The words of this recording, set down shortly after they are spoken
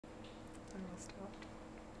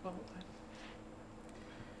Hi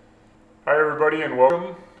everybody and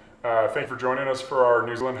welcome. Thank you for joining us for our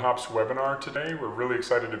New Zealand hops webinar today. We're really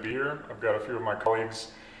excited to be here. I've got a few of my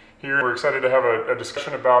colleagues here. We're excited to have a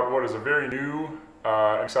discussion about what is a very new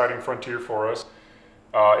exciting frontier for us.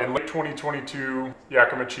 In late 2022,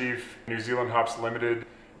 Yakima Chief New Zealand Hops Limited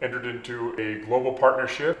entered into a global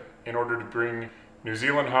partnership in order to bring New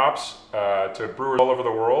Zealand hops to brewers all over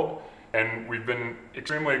the world. And we've been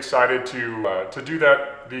extremely excited to do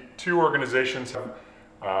that. The two organizations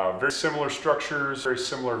have very similar structures, very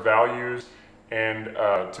similar values, and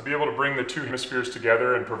to be able to bring the two hemispheres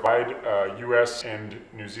together and provide US and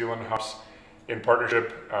New Zealand hops in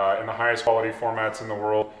partnership in the highest quality formats in the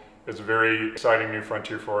world is a very exciting new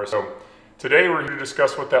frontier for us. So today we're here to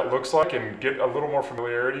discuss what that looks like and get a little more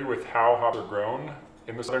familiarity with how hops are grown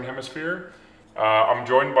in the Southern Hemisphere. I'm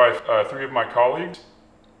joined by three of my colleagues.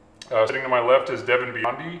 Sitting to my left is Devin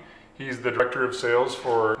Biondi. He's the Director of Sales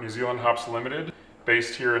for New Zealand Hops Limited,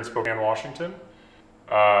 based here in Spokane, Washington.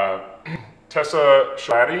 Tessa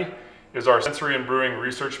Schilaty is our Sensory and Brewing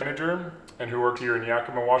Research Manager and who works here in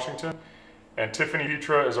Yakima, Washington. And Tiffany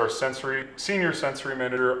Pitra is our Senior Sensory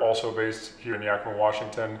Manager, also based here in Yakima,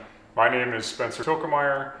 Washington. My name is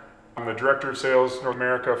Tielkemeier. I'm the Director of Sales North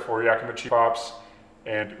America for Yakima Chief Hops,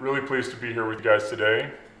 and really pleased to be here with you guys today.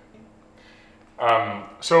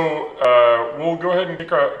 We'll go ahead and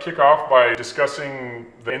kick off by discussing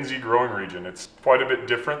the NZ growing region. It's quite a bit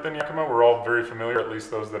different than Yakima. We're all very familiar, at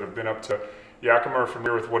least those that have been up to Yakima are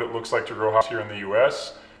familiar with what it looks like to grow hops here in the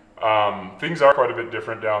US. Things are quite a bit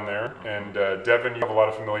different down there, and Devin, you have a lot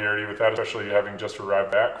of familiarity with that, especially having just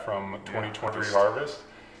arrived back from 2023 harvest.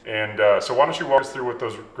 And so why don't you walk us through what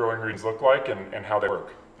those growing regions look like and how they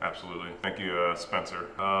work? Absolutely. Thank you, Spencer.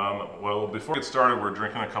 Well, before we get started, we're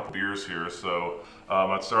drinking a couple beers here. So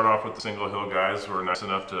I'd start off with the Single Hill guys who are nice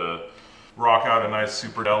enough to rock out a nice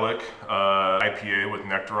Superdelic IPA with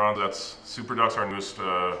Nectarons. That's Superduck's our newest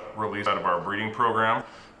release out of our breeding program.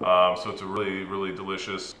 So it's a really, really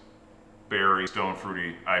delicious berry, stone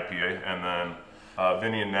fruity IPA. And then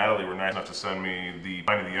Vinny and Natalie were nice enough to send me the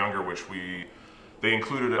Wine of the Younger, which they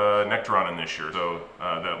included a Nectaron in this year, so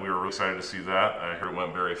that we were really excited to see that. I heard it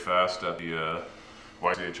went very fast at the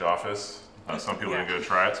YCH office. Some people didn't get to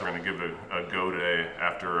try it, so we're going to give it a go today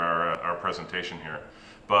after our presentation here.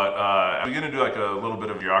 But I'm going to do like a little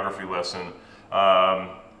bit of a geography lesson.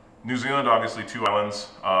 New Zealand, obviously 2 islands.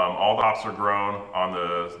 All the hops are grown on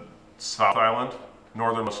the South Island,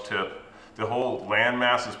 northernmost tip. The whole land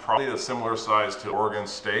mass is probably a similar size to Oregon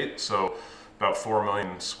State, so about 4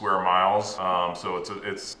 million square miles. So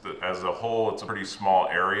it's as a whole, it's a pretty small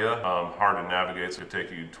area. Hard to navigate, so it could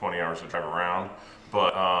take you 20 hours to drive around,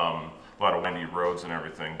 but a lot of windy roads and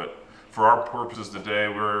everything. But for our purposes today,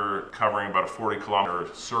 we're covering about a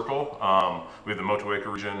 40-kilometer circle. We have the Motueka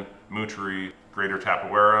region, Moutere, Greater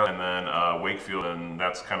Tapawera, and then Wakefield, and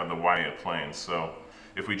that's kind of the Waimea Plains. So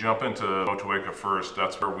if we jump into Motueka first,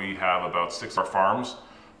 that's where we have about 6 of our farms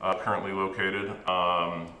currently located.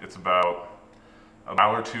 It's about a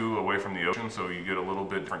mile or 2 away from the ocean, so you get a little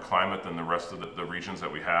bit different climate than the rest of the regions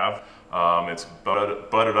that we have. It's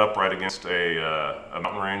butted up right against a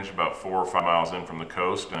mountain range about 4 or 5 miles in from the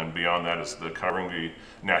coast, and beyond that is the Karingi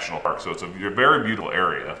National Park. So it's a very beautiful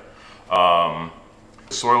area. The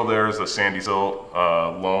soil there is a sandy silt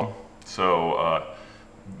loam, so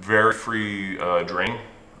very free drain.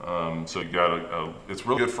 So you got it's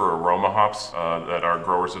really good for aroma hops that our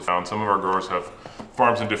growers have found. Some of our growers have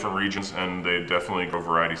farms in different regions, and they definitely grow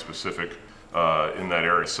variety specific in that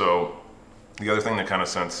area. So the other thing that kind of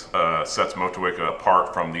sets Motueka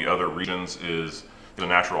apart from the other regions is the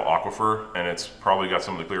natural aquifer, and it's probably got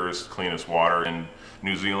some of the clearest, cleanest water in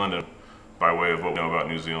New Zealand. And by way of what we know about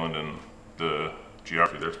New Zealand and the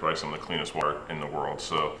geography, there's probably some of the cleanest water in the world.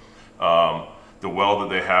 So the well that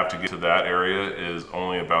they have to get to that area is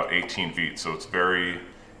only about 18 feet, so it's very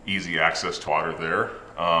easy access to water there.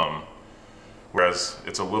 Whereas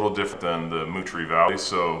it's a little different than the Moutere Valley.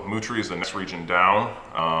 So Moutere is the next region down.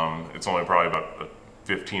 It's only probably about a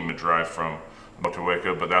 15-minute drive from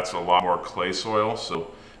Motueka, but that's a lot more clay soil, so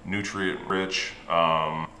nutrient rich.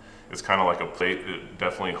 It's kind of like a plate. It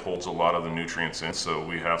definitely holds a lot of the nutrients in. So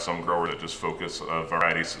we have some growers that just focus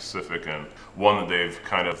variety specific, and one that they've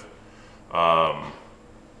kind of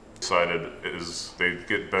decided is they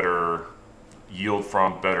get better yield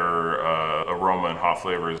from, better aroma and hop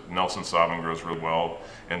flavors. Nelson Sauvin grows really well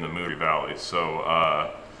in the Moutere Valley.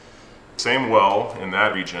 So same well in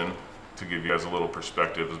that region, to give you guys a little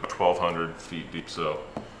perspective, is about 1,200 feet deep, so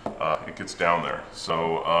it gets down there.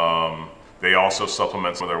 So they also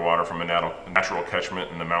supplement some of their water from a natural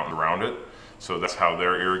catchment in the mountains around it. So that's how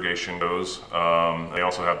their irrigation goes. They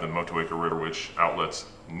also have the Motueka River, which outlets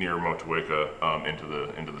near Motueka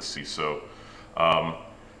into the sea. So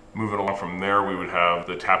moving along from there, we would have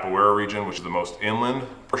the Tapawera region, which is the most inland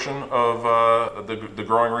portion of the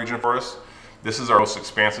growing region for us. This is our most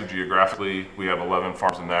expansive geographically. We have 11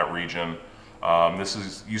 farms in that region.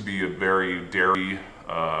 This used to be a very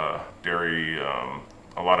a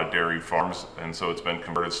lot of dairy farms, and so it's been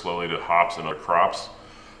converted slowly to hops and other crops.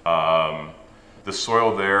 The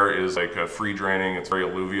soil there is like a free draining. It's very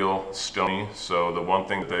alluvial, stony. So the one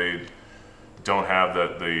thing that they don't have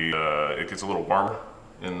that it gets a little warmer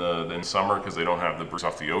in summer because they don't have the breeze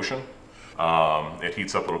off the ocean. It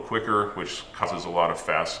heats up a little quicker, which causes a lot of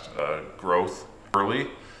fast growth early.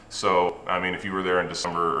 So, I mean, if you were there in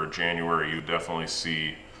December or January, you'd definitely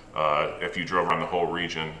see, if you drove around the whole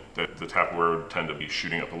region, that the Tapawera would tend to be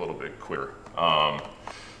shooting up a little bit quicker.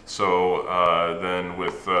 Then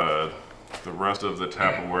with the rest of the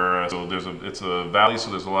Tapawera, so it's a valley, so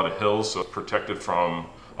there's a lot of hills, so it's protected from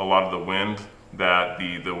a lot of the wind that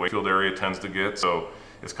the Wakefield area tends to get. So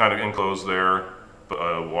it's kind of enclosed there, but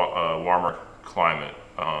a warmer climate.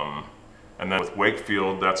 And then with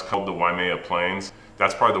Wakefield, that's called the Waimea Plains.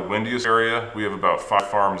 That's probably the windiest area. We have about 5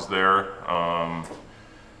 farms there.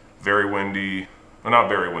 Very windy, well, not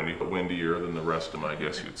very windy, but windier than the rest of them, I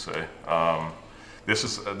guess you'd say.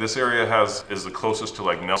 This area is the closest to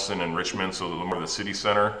like Nelson and Richmond, so the more the city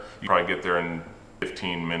center. You probably get there in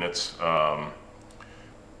 15 minutes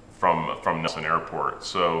from Nelson Airport.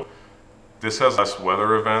 So this has less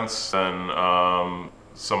weather events than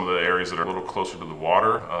some of the areas that are a little closer to the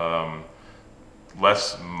water.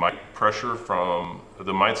 Less mite pressure from,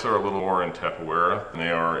 the mites are a little more in Tapawera than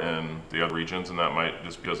they are in the other regions, and that might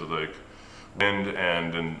just because of like wind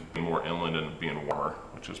and being more inland and being warmer,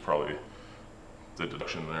 which is probably the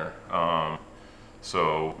deduction there.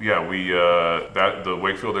 So yeah, the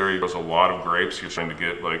Wakefield area grows a lot of grapes. You're starting to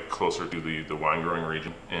get like closer to the wine growing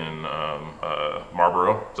region in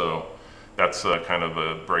Marlborough. So that's kind of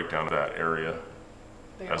a breakdown of that area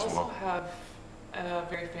as well. They also have a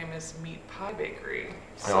very famous meat pie bakery.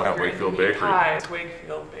 So have Wakefield Bakery. Pies,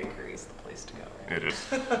 Wakefield Bakery is the place to go, right? It is.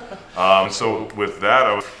 So with that,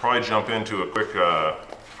 I would probably jump into a quick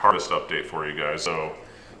harvest update for you guys. So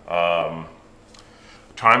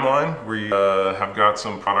timeline, we have got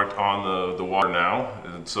some product on the water now.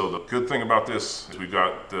 And so the good thing about this is we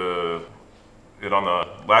got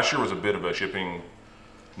last year was a bit of a shipping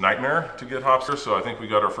nightmare to get hops here. So I think we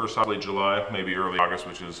got our first hop late July, maybe early August,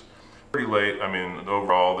 which is pretty late. I mean,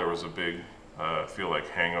 overall, there was a big, I feel like,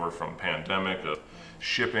 hangover from pandemic of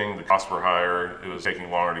shipping. The costs were higher. It was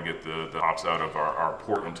taking longer to get the hops out of our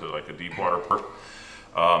port into like a deep water port.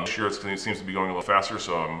 This year it seems to be going a little faster,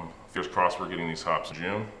 so I'm fingers crossed we're getting these hops in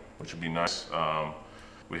June, which would be nice.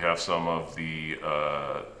 We have some of the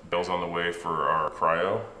bales on the way for our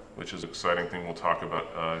Cryo, which is an exciting thing we'll talk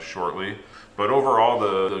about shortly. But overall,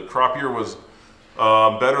 the crop year was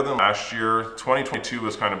better than last year. 2022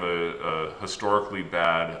 was kind of a historically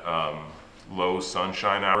bad low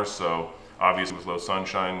sunshine hours. So obviously with low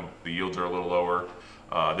sunshine, the yields are a little lower.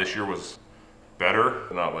 This year was better,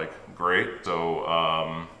 not like great.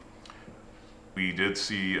 So we did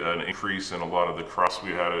see an increase in a lot of the crops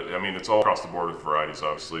we had. I mean, it's all across the board with varieties,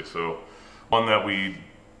 obviously. So one that we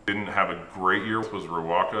didn't have a great year with was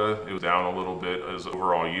Riwaka. It was down a little bit as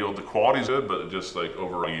overall yield. The quality's good, but just like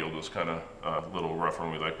overall yield was kind of a little rougher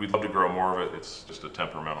than we like. We'd love to grow more of it. It's just a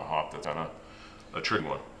temperamental hop that's kind of a tricky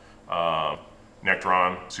one.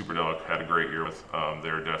 Nectron, Superdelic had a great year with.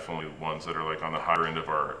 They're definitely ones that are like on the higher end of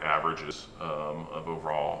our averages of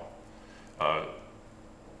overall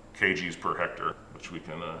kgs per hectare, which we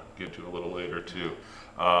can get to a little later too.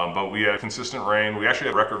 But we had consistent rain. We actually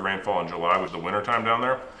had record rainfall in July with the winter time down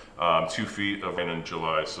there. 2 feet of rain in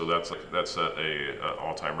July, so that's a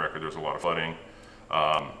all-time record. There's a lot of flooding.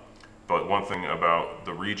 But one thing about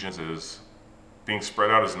the regions is being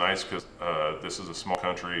spread out is nice because this is a small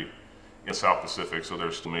country in the South Pacific, so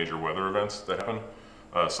there's still major weather events that happen.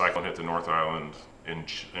 Cyclone hit the North Island in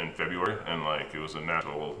February, and like it was a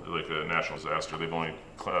national disaster. They've only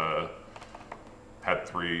had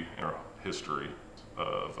 3 in our history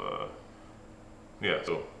of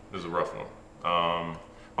so it was a rough one.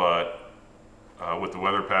 But with the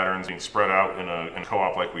weather patterns being spread out in a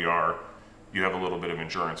co-op like we are, you have a little bit of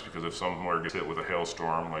insurance, because if somewhere gets hit with a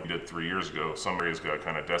hailstorm like we did 3 years ago, some areas got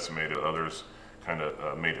kind of decimated, others kind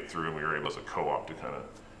of made it through, and we were able as a co-op to kind of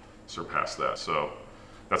surpass that. So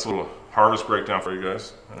that's a little harvest breakdown for you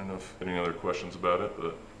guys. I don't know if any other questions about it,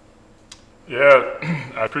 but. Yeah,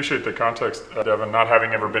 I appreciate the context, Devin. Not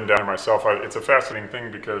having ever been down there myself, it's a fascinating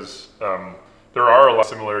thing because there are a lot of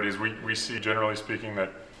similarities. We see, generally speaking,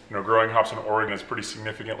 that growing hops in Oregon is pretty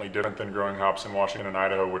significantly different than growing hops in Washington and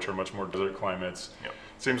Idaho, which are much more desert climates. Yep.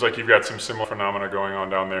 Seems like you've got some similar phenomena going on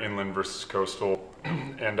down there, inland versus coastal,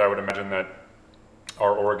 and I would imagine that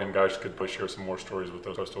our Oregon guys could probably share some more stories with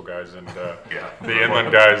those coastal guys, and the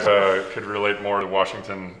inland guys could relate more to the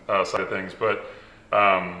Washington side of things. But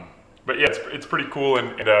yeah, it's pretty cool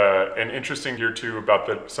and interesting here too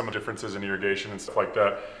about some of the differences in irrigation and stuff like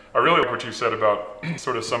that. I really like what you said about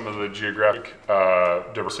sort of some of the geographic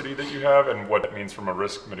diversity that you have and what it means from a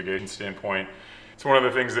risk mitigation standpoint. It's one of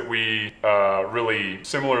the things that we really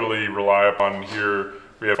similarly rely upon here.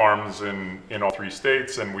 We have farms in all 3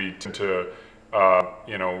 states, and we tend to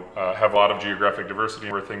have a lot of geographic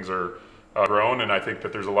diversity where things are grown, and I think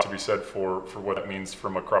that there's a lot to be said for what that means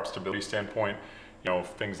from a crop stability standpoint.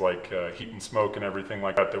 Things like heat and smoke and everything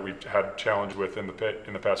like that we've had challenge with in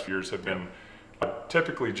the past few years have been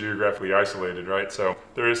typically geographically isolated, right? So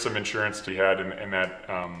there is some insurance to be had in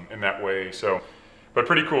that way. So, but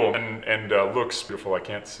pretty cool and looks beautiful. I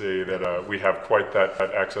can't say that we have quite that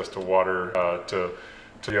access to water to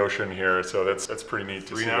the ocean here. So that's pretty neat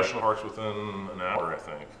to see. 3 national parks within an hour, I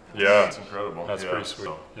think. Yeah, that's incredible. That's pretty sweet.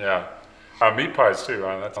 So. Yeah, meat pies too.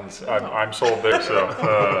 I'm sold there.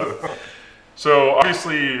 So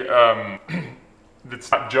obviously,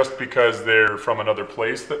 it's not just because they're from another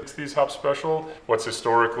place that makes these hops special. What's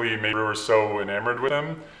historically made brewers so enamored with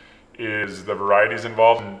them is the varieties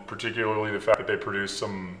involved, and particularly the fact that they produce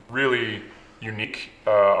some really unique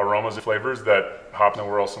aromas and flavors that hops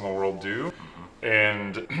nowhere else in the world do.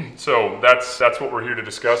 And so that's what we're here to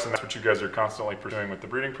discuss, and that's what you guys are constantly pursuing with the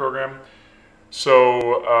breeding program.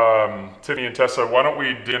 So Tiffany and Tessa, why don't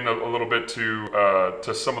we dig in a little bit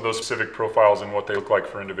to some of those specific profiles and what they look like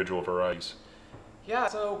for individual varieties? Yeah,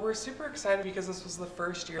 so we're super excited because this was the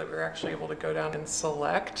first year that we were actually able to go down and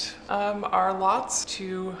select our lots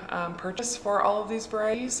to purchase for all of these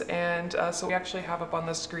varieties. And so we actually have up on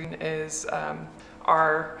the screen is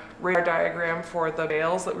our radar diagram for the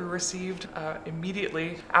bales that we received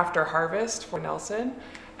immediately after harvest for Nelson,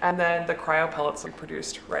 and then the cryo pellets we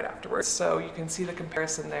produced right afterwards. So you can see the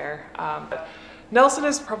comparison there. But Nelson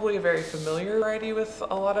is probably a very familiar variety with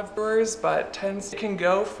a lot of brewers, but can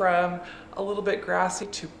go from a little bit grassy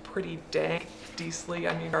to pretty dank, decently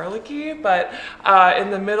onion garlicky. But in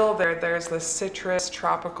the middle there's the citrus,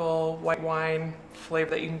 tropical, white wine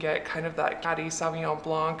flavor that you can get, kind of that catty Sauvignon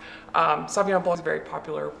Blanc. Sauvignon Blanc is a very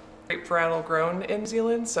popular grape varietal grown in New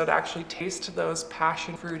Zealand, so to actually taste those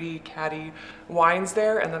passion fruity, catty wines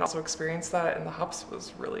there and then also experience that in the hops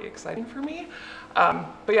was really exciting for me.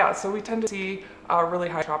 But yeah, so we tend to see really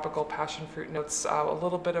high tropical passion fruit notes, a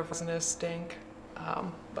little bit of resinous dank,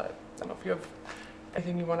 but I don't know if you have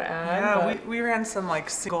anything you want to add. Yeah, we ran some like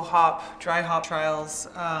single hop, dry hop trials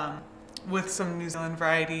with some New Zealand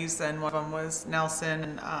varieties, and one of them was Nelson.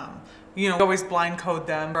 And we always blind code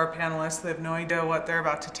them for our panelists. They have no idea what they're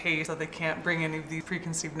about to taste, so they can't bring any of these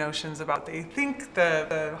preconceived notions about what they think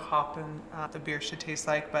the hop and the beer should taste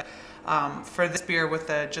like. But for this beer with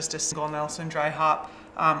just a single Nelson dry hop,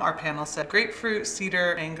 our panel said grapefruit,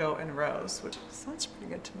 cedar, mango, and rose, which sounds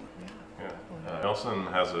pretty good to me. Yeah. Nelson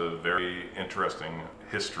has a very interesting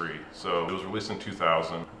history. So it was released in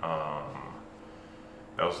 2000.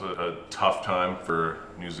 That was a tough time for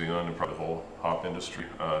New Zealand and probably the whole hop industry.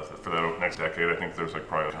 For that next decade, I think there's like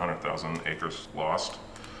probably 100,000 acres lost.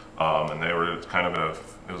 And they were kind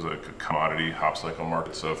of it was a commodity hop cycle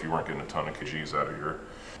market. So if you weren't getting a ton of kgs out of your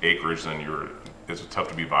acreage, then it's tough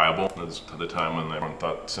to be viable. It was the time when everyone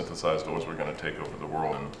thought synthesized oils were going to take over the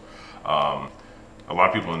world. And a lot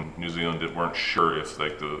of people in New Zealand weren't sure if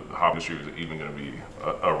like the hop industry was even going to be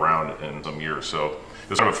around in some years. So it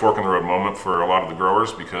was kind of a fork in the road moment for a lot of the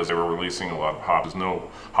growers because they were releasing a lot of hops. There's no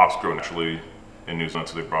hops grown naturally in New Zealand,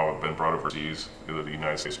 so they've been brought overseas, either the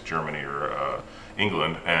United States, Germany, or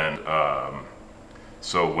England. And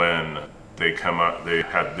so when they come out, they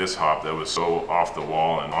had this hop that was so off the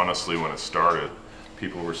wall. And honestly, when it started,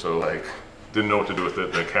 people were so like, didn't know what to do with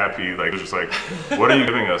it. The cappy, like, it was just like, what are you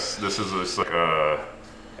giving us? This is just like,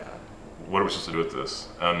 what are we supposed to do with this?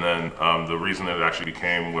 And then the reason that it actually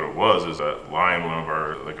became what it was is that Lion, one of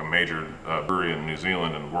our, like a major brewery in New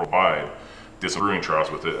Zealand and worldwide, did some brewing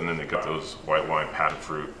trials with it, and then they got those white wine passion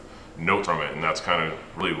fruit notes from it, and that's kind of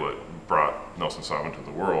really what brought Nelson Sauvin into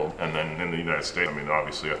the world. And then in the United States, I mean,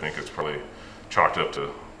 obviously, I think it's probably chalked up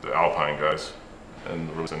to the Alpine guys and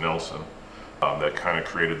the release of Nelson that kind of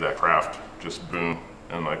created that craft just boom,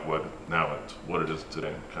 and like what it is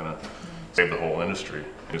today, kind of saved the whole industry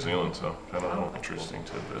in New Zealand. So kind of interesting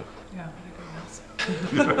tidbit. Yeah.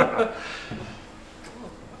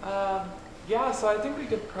 Yeah, so I think we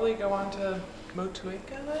could probably go on to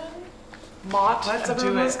Motueka then? Mott, Let's as do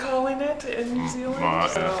everyone was it. calling it in New Zealand. Mott,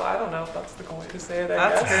 So yeah. I don't know if that's the cool way to say it, I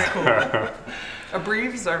That's guess. very cool.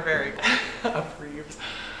 Abbreves are very cool. Abbreves.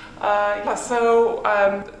 Yeah,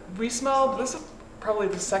 so we smelled, this is probably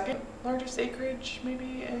the second largest acreage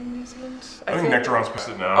maybe in New Zealand. I think Nectaron's past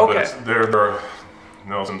it now, Okay. but there are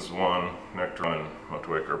Nelson's one, Nectaron and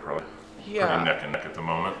Motueka are probably pretty neck and neck at the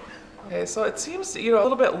moment. Okay, so it seems, you know, a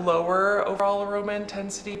little bit lower overall aroma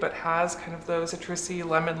intensity, but has kind of those citrusy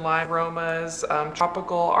lemon lime aromas,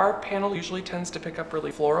 tropical. Our panel usually tends to pick up really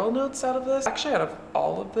floral notes out of this, actually out of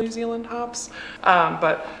all of the New Zealand hops,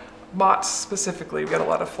 but Mott specifically, we get a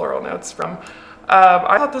lot of floral notes from.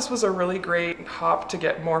 I thought this was a really great hop to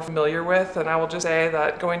get more familiar with, and I will just say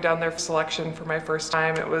that going down there for selection for my first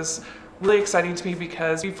time, it was really exciting to me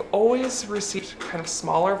because we've always received kind of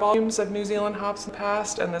smaller volumes of New Zealand hops in the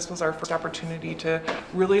past, and this was our first opportunity to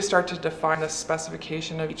really start to define the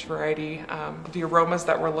specification of each variety, the aromas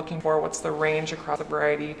that we're looking for, what's the range across the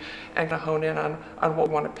variety, and kind of hone in on what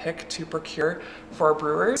we want to pick to procure for our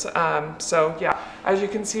brewers. So yeah, as you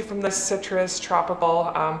can see from this citrus,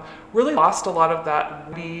 tropical, really lost a lot of that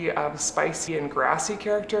woody, spicy and grassy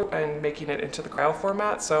character and making it into the cryo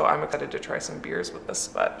format. So I'm excited to try some beers with this,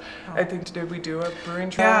 but I think, did we do a brewing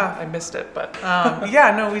trial? Yeah. I missed it, but.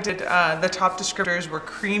 Yeah, no, we did. The top descriptors were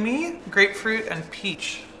creamy, grapefruit, and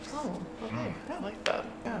peach. Oh, okay, I like that.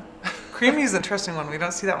 Yeah. Creamy is an interesting one. We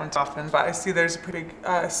don't see that one often, but I see there's a pretty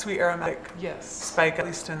sweet aromatic Yes. spike, at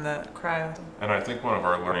least in the cryo. And I think one of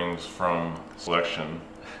our learnings from selection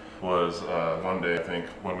was one day, I think,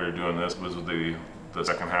 when we were doing this, was the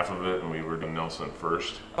second half of it, and we were doing Nelson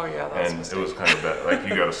first. Oh yeah, that's And it was kind of bad. Like,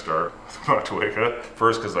 you got to start with Motueka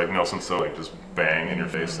first, because like Nelson's so like just bang in your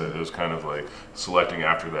face that it was kind of like selecting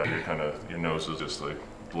after that. You're kind of, your nose is just like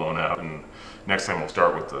blown out. And next time we'll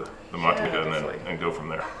start with the Motueka and then definitely. go from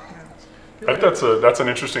there. I think that's an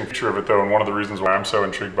interesting feature of it, though, and one of the reasons why I'm so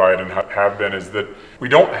intrigued by it and have been is that we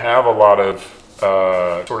don't have a lot of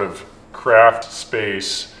sort of craft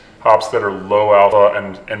space hops that are low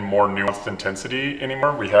alpha and more nuanced intensity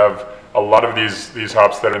anymore. We have a lot of these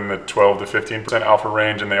hops that are in the 12 to 15% alpha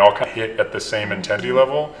range, and they all kind of hit at the same intensity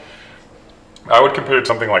level. I would compare it to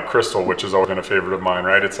something like Crystal, which has always been a favorite of mine,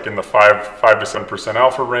 right? It's in the 5 to 7%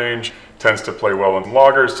 alpha range, tends to play well in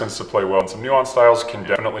lagers, tends to play well in some nuanced styles, can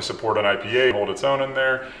definitely support an IPA, hold its own in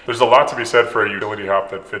there. There's a lot to be said for a utility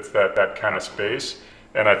hop that fits that kind of space.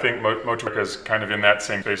 And I think Motueka is kind of in that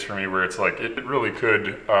same space for me, where it's like it really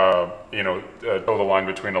could, toe the line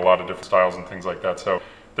between a lot of different styles and things like that. So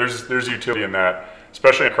there's utility in that,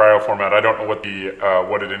 especially in cryo format. I don't know what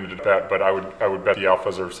it ended up at, but I would bet the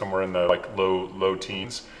alphas are somewhere in the like low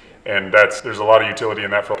teens, and there's a lot of utility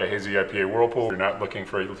in that for like a hazy IPA whirlpool. You're not looking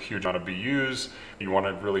for a huge amount of BUs. You want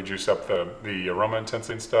to really juice up the aroma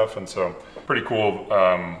intensity and stuff, and so pretty cool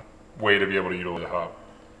way to be able to utilize a hop.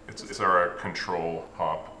 It's our control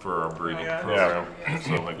hop for our breeding program.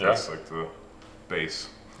 So like that's like the base.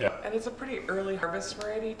 Yeah. And it's a pretty early harvest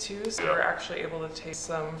variety too, so Yeah. we're actually able to taste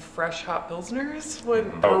some fresh hop pilsners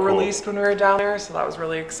when Oh, were cool. released when we were down there, so that was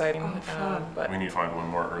really exciting. But We need to find one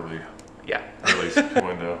more early yeah.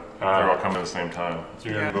 window. They're all coming at the same time.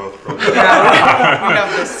 You're in both. Yeah, we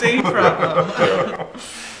have the same problem.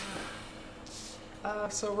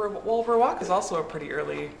 So Rawak is also a pretty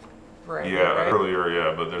early variety, Yeah, right? earlier,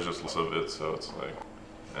 yeah, but there's just less of it, so it's like,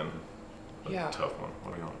 and a Yeah. tough one.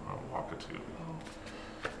 What do we want? Wakatu.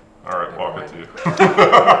 All right, Never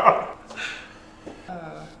Wakatu.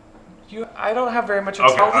 I don't have very much Okay,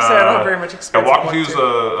 experience. I'll just say I don't have very much experience. with Wakatu is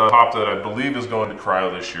Wakatu. a hop that I believe is going to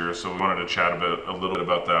Cryo this year, so we wanted to chat a little bit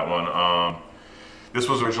about that one. This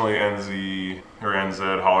was originally NZ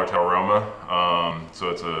Hallertau Aroma, so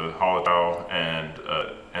it's a Hallertau and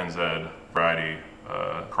NZ variety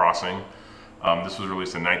crossing. This was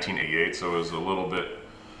released in 1988, so it was a little bit.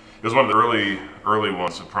 It was one of the early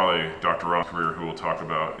ones, so probably Dr. Ron's career, who we'll talk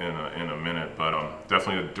about in a minute. But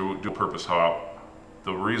definitely a dual-purpose hop.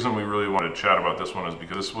 The reason we really wanted to chat about this one is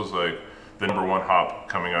because this was like the #1 hop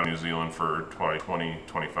coming out of New Zealand for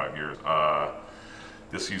 25 years.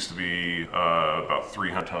 This used to be about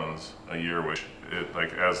 300 tons a year, which,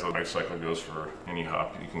 like as the life cycle goes for any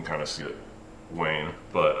hop, you can kind of see it wane.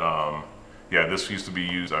 But yeah, this used to be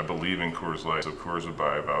used, I believe, in Coors Light. So Coors would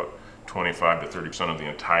buy about 25 to 30% of the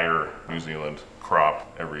entire New Zealand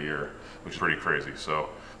crop every year, which is pretty crazy. So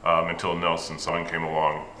until Nelson Sawing came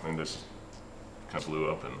along, and this kind of blew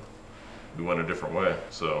up, and we went a different way.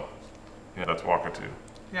 So yeah, that's Wakatu.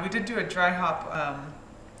 Yeah, we did do a dry hop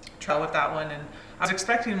trial with that one, and I was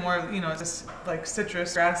expecting more, just like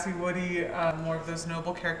citrus, grassy, woody, more of those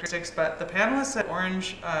noble characteristics. But the panelists said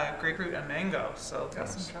orange, grapefruit, and mango. So got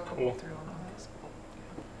some chocolate Cool. through on those.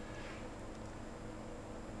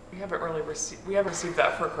 We haven't received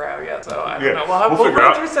that for Cryo yet, so I don't know. We'll We'll figure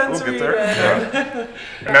run out. through sensory. We'll get there.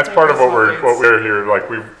 And that's part of what Definitely. we're here. Like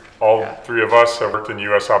all three of us have worked in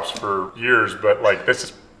U.S. hops for years, but like this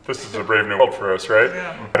is a brave new world for us, right?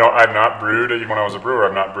 Yeah. I've not brewed, even when I was a brewer,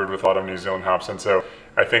 I've not brewed with a lot of New Zealand hops. And so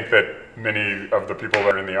I think that many of the people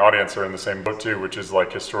that are in the audience are in the same boat too, which is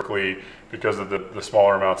like historically, because of the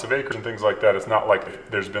smaller amounts of acres and things like that, it's not like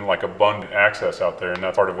there's been like abundant access out there. And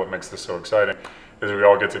that's part of what makes this so exciting, is we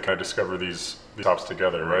all get to kind of discover these hops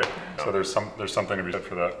together, right? Yeah. So there's something to be said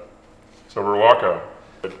for that. So Ruaka,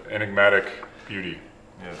 enigmatic beauty.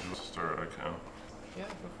 Yeah, let's start. I can. Yeah,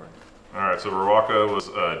 go for it. All right, so Ruaka was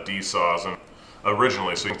D-Saws, and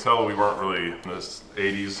originally, so you can tell we weren't really in the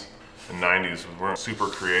 80s and 90s, we weren't super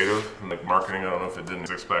creative in like marketing. I don't know if it didn't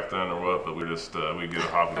exist back then or what, but we just we'd get a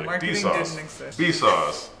hop like Marketing D-Saws, didn't exist.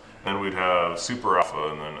 B-Saws, and we'd have Super Alpha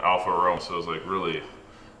and then Alpha Aroma. So it was like really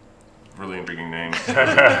intriguing names we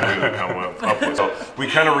would come up with. So we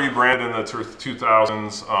kind of rebranded in the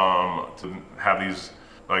 2000s to have these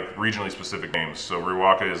like regionally specific names. So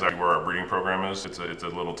Ruaka is actually where our breeding program is. It's a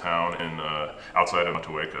little town in outside of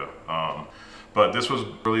Motueka. But this was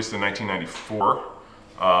released in 1994.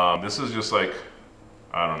 This is just like,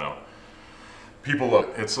 I don't know. People love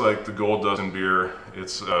it. It's like the gold dozen beer.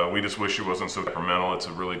 It's we just wish it wasn't so temperamental. It's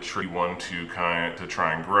a really tricky one to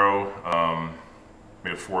try and grow.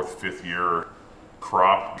 Maybe a fourth, fifth year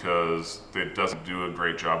crop, because it doesn't do a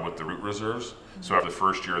great job with the root reserves. So after the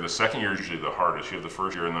first year, the second year is usually the hardest. You have the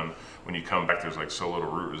first year, and then when you come back, there's like so little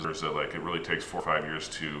root reserves that like it really takes 4 or 5 years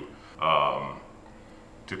to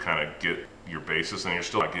kind of get your basis, and you're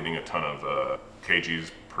still not getting a ton of kgs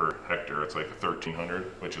per hectare. It's like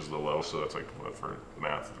 1,300, which is the low. So that's like, what, for the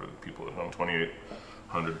math for the people at home,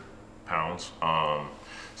 2,800 pounds.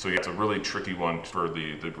 So yeah, it's a really tricky one for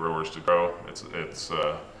the growers to grow. It's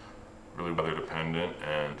really weather dependent,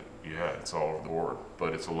 and yeah, it's all over the board.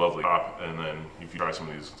 But it's a lovely hop, and then if you try some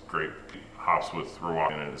of these great hops with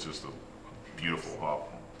Ruaka in it, it's just a beautiful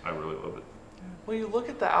hop. I really love it. Well, you look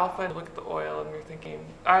at the alpha and look at the oil, and you're thinking,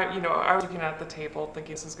 I was looking at the table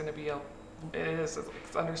thinking this is going to be it's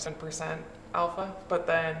under 10% alpha, but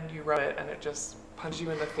then you rub it and it just punches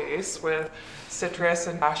you in the face with citrus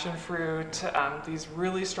and passion fruit, these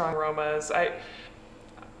really strong aromas. I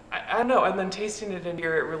don't know, and then tasting it in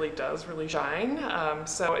here, it really does shine.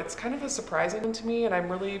 So it's kind of a surprising one to me, and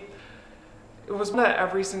it was one that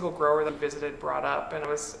every single grower that I visited brought up, and I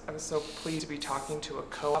was so pleased to be talking to a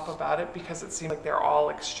co-op about it, because it seemed like they're all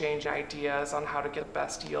exchanging ideas on how to get the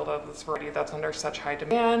best yield out of this variety that's under such high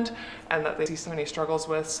demand and that they see so many struggles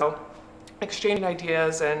with. So exchanging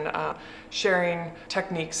ideas and sharing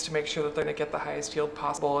techniques to make sure that they're going to get the highest yield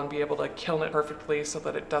possible and be able to kiln it perfectly so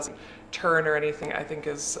that it doesn't turn or anything, I think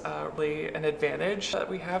is really an advantage that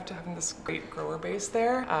we have to having this great grower base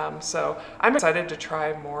there. So I'm excited to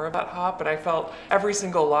try more of that hop, but I felt every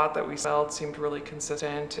single lot that we smelled seemed really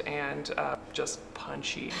consistent and just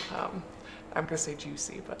punchy. I'm gonna say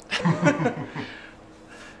juicy, but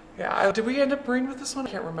yeah. Did we end up brewing with this one? I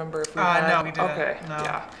can't remember if we had. No, we didn't. Okay. No.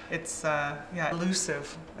 Yeah. It's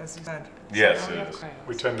elusive, as you said. Yes, So, it is.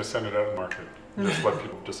 We tend to send it out in the market. Just let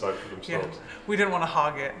people decide for Yeah, themselves. we didn't want to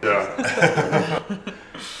hog it. Yeah.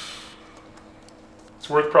 It's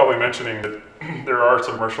worth probably mentioning that there are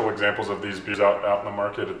some commercial examples of these beers out in the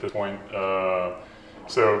market at this point.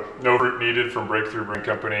 So No Fruit Needed from Breakthrough Brewing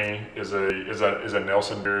Company is a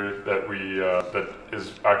Nelson beer that that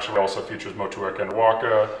is actually also features Motueka and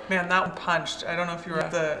Ruaka. Man, that one punched. I don't know if you were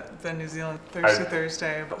at the New Zealand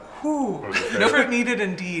Thursday, but whew. Was it No fruit needed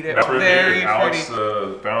indeed. It No was fruit very needed. Alex, pretty.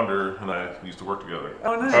 the founder, and I used to work together.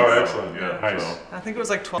 Oh, nice. Oh, excellent. Yeah, Nice. so I think it was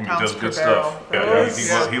like 12 he pounds does per good barrel. stuff. It Yeah, was,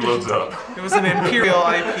 he loads up. it was an imperial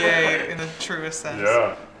IPA in the truest sense.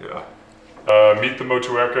 Yeah. Yeah. Meet the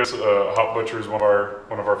Motuekas. Hop Butcher is one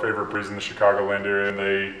of our favorite breweries in the Chicagoland area, and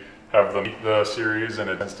they have the Meet the series, and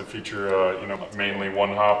it tends to feature mainly one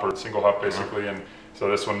hop or single hop basically. And so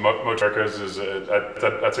this one, Motuekas, is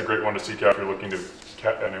that's a great one to seek out if you're looking to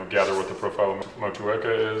gather what the profile of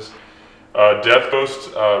Motueka is. Death Coast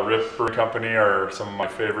Rip Brewing Company are some of my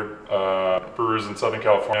favorite brewers in Southern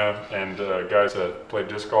California, and guys that play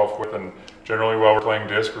disc golf with. And generally, while we're playing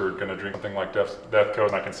disc, we're going to drink something like Death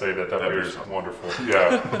Coast, and I can say that beer is wonderful.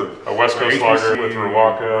 Yeah, a West Coast lager with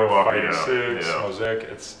Ruaka, 86, yeah. Mosaic.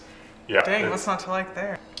 Dang, what's not to like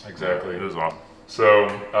there? Exactly. It is awesome. So,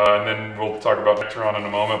 and then we'll talk about Nectaron in a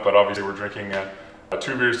moment, but obviously we're drinking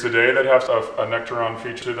 2 beers today that have a Nectaron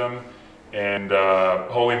feature to them. And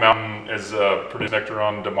Holy Mountain is produced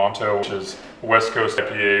Nectaron de Monto, which is West Coast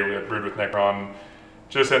IPA brewed with Nectaron.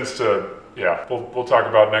 Just tends to Yeah, we'll talk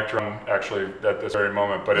about Nectaron actually at this very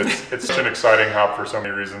moment, but it's such an exciting hop for so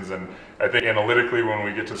many reasons, and I think analytically when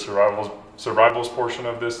we get to the survivals portion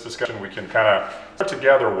of this discussion, we can kind of start to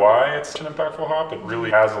gather why it's such an impactful hop. It really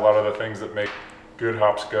has a lot of the things that make good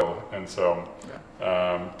hops go, and so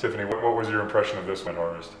Tiffany, what was your impression of this wind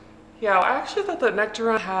harvest? Yeah, I actually thought that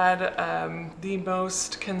Nectaron had the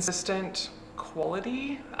most consistent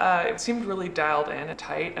quality. It seemed really dialed in and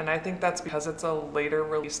tight, and I think that's because it's a later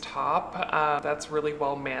released hop that's really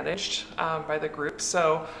well managed by the group.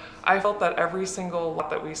 So I felt that every single lot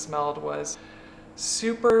that we smelled was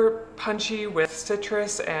super punchy with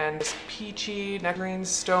citrus and peachy, nectarine,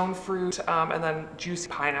 stone fruit, and then juicy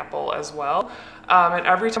pineapple as well. And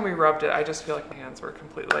every time we rubbed it, I just feel like my hands were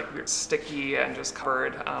completely sticky and just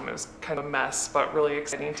covered. It was kind of a mess, but really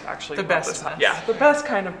exciting to actually The best mess. Yeah, the best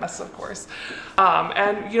kind of mess, of course.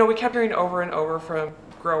 And we kept hearing over and over from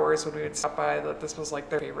growers when we would stop by that this was like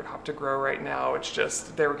their favorite hop to grow right now. It's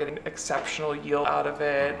just, they were getting exceptional yield out of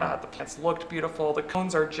it. The plants looked beautiful. The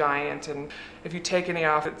cones are giant, and if you take any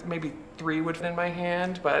off, maybe 3 would fit in my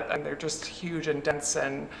hand, but they're just huge and dense,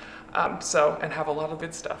 and and have a lot of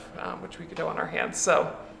good stuff, which we could do on our hands.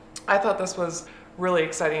 So I thought this was really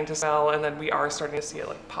exciting to smell, and then we are starting to see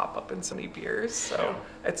it pop up in so many beers. So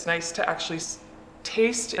it's nice to actually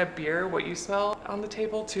taste in a beer what you smell on the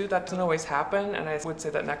table too. That doesn't always happen, and I would say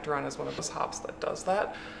that Nectaron is one of those hops that does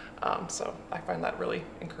that. So I find that really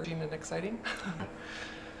encouraging and exciting.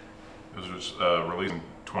 It was just released in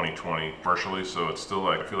 2020 commercially, so it's still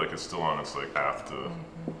I feel like it's still on its path to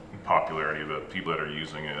popularity. The people that are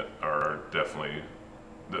using it are definitely,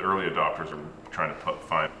 the early adopters are trying to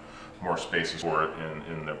find more spaces for it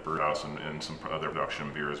in the brew house and some other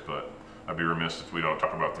production beers, but I'd be remiss if we don't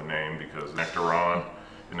talk about the name, because Nectaron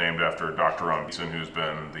is named after Dr. Ron Beeson, who's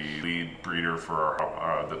been the lead breeder for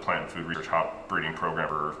the Plant and Food Research Hop Breeding Program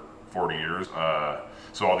for 40 years.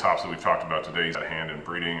 So all the hops that we've talked about today, he's had a hand in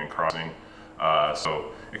breeding and crossing.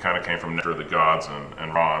 So it kind of came from Nectar of the Gods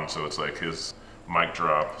and Ron, so it's like his mic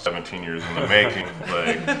drop, 17 years in the making.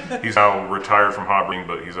 He's now retired from hop breeding,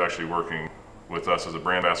 but he's actually working with us as a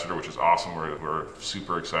brand ambassador, which is awesome. We're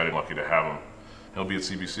super excited and lucky to have him. He'll be at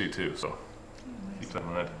CBC too, so keep that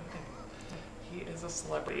in mind. He is a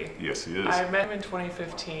celebrity. Yes, he is. I met him in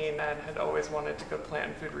 2015 and had always wanted to go plant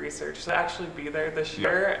and food research. So to actually be there this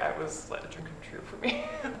year, it was like a dream come true for me.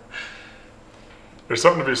 There's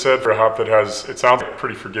something to be said for a hop that has, it sounds like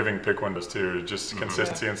pretty forgiving pick windows too, just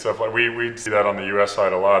consistency and stuff. We see that on the US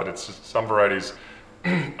side a lot. It's just, some varieties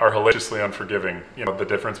are hellaciously unforgiving. The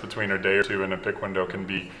difference between a day or two in a pick window can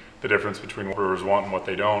be the difference between what brewers want and what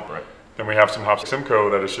they don't. Right. Then we have some hops like Simcoe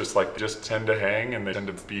that is just they just tend to hang, and they tend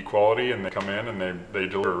to be quality, and they come in and they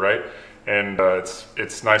deliver, right? And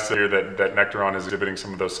it's nice to hear that Nectaron is exhibiting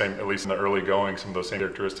some of those same, at least in the early going, some of those same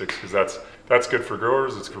characteristics, because that's good for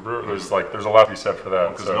growers. It's for brewers. There's a lot to be said for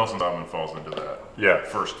that. Because Nelson Dobman falls into that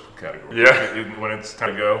first category. Yeah. When it's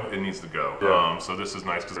time to go, it needs to go. Yeah. So this is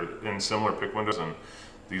nice because they're in similar pick windows, and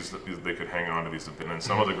these they could hang on to these. And then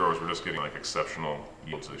some of the growers were just getting exceptional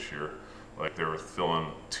yields this year. They were filling,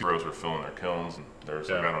 2 rows were filling their kilns, and they were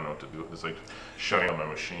I don't know what to do. It's like shutting down my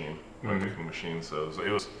machine, my picking machine. So it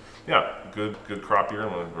was, good crop year,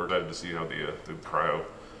 and we're excited to see how the Cryo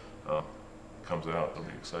comes out. It'll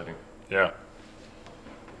be exciting. Yeah.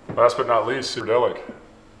 Last but not least, Superdelic.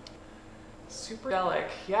 Superdelic,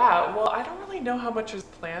 yeah. Well, I don't really know how much is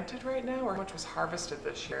planted right now or how much was harvested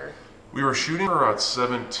this year. We were shooting for about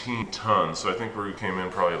 17 tons, so I think we came in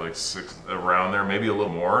probably 6, around there, maybe a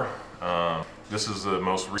little more. This is the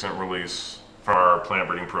most recent release from our plant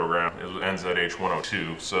breeding program. It was NZH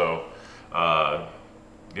 102. So,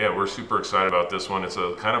 we're super excited about this one. It's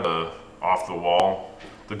a kind of a off the wall.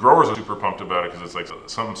 The growers are super pumped about it because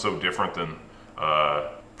it's something so different than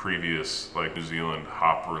previous New Zealand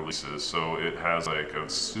hop releases. So it has a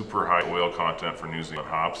super high oil content for New Zealand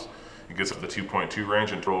hops. It gets up to the 2.2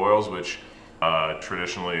 range in total oils, which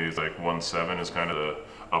traditionally is 1.7 is kind of the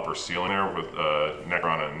upper ceiling there with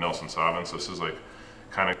Nectaron and Nelson Sauvin. So this is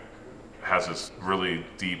kind of has this really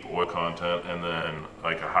deep oil content, and then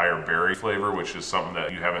a higher berry flavor, which is something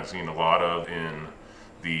that you haven't seen a lot of in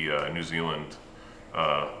the New Zealand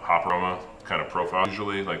hop aroma kind of profile.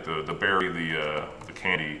 Usually the berry, the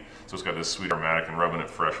candy, so it's got this sweet aromatic, and rubbing it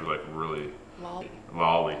fresh with really lolly,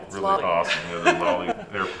 really lolly. awesome. The lolly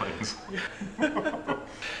airplanes.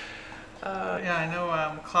 I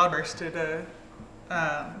know Cloudburst did a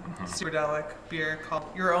Superdelic beer called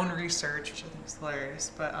Your Own Research, which I think is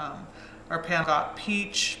hilarious. But our pan got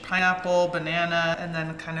peach, pineapple, banana, and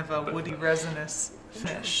then kind of a woody resinous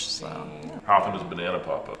finish. So How often does banana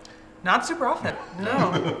pop up? Not super often,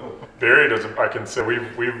 no. Berry doesn't, I can say,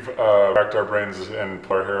 we've racked our brains and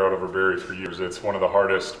pulled our hair out over berry for years. It's one of the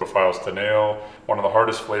hardest profiles to nail, one of the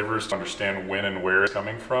hardest flavors to understand when and where it's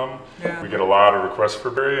coming from. Yeah. We get a lot of requests for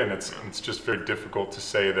berry, and it's just very difficult to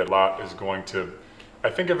say that a lot is going to, I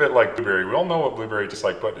think of it like blueberry. We all know what blueberry tastes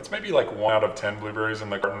like, but it's maybe like 1 out of 10 blueberries in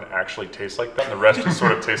the garden actually taste like that, and the rest just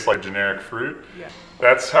sort of tastes like generic fruit. Yeah.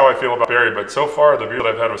 That's how I feel about berry, but so far the beers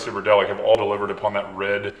that I've had with Superdelic have all delivered upon that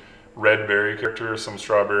red berry character, some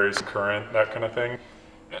strawberries, some currant, that kind of thing.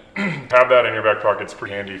 Have that in your back pocket, it's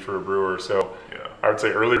pretty handy for a brewer. So yeah, I would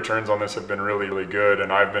say early returns on this have been really, really good,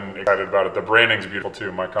 and I've been excited about it. The branding's beautiful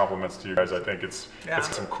too. My compliments to you guys. I think it's got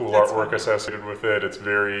some cool artwork associated with it. It's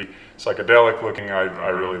very psychedelic looking. I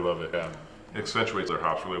really love it. Yeah. It accentuates their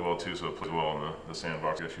hops really well too, so it plays well in the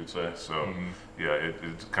sandbox, I guess you'd say. So yeah, it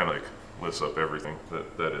kind of like lifts up everything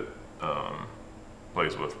that it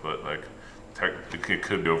plays with, but like technically it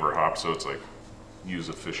could be over hop, so it's like used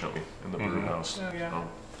efficiently in the brew house. Oh, yeah. So,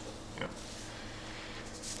 yeah.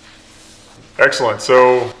 Excellent.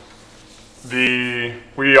 So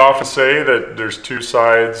we often say that there's 2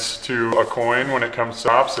 sides to a coin when it comes to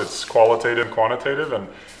hops. It's qualitative and quantitative, and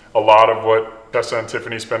a lot of what Tessa and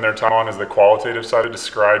Tiffany spend their time on is the qualitative side of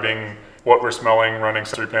describing what we're smelling, running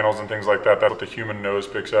sensory panels and things like that. That's what the human nose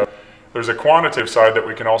picks up. There's a quantitative side that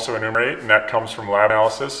we can also enumerate, and that comes from lab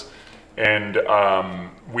analysis. And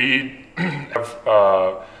we have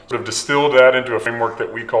sort of distilled that into a framework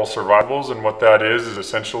that we call survivables. And what that is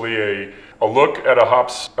essentially a look at a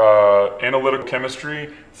hop's analytical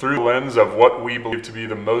chemistry through the lens of what we believe to be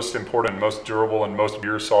the most important, most durable, and most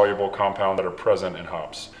beer-soluble compounds that are present in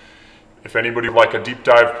hops. If anybody would like a deep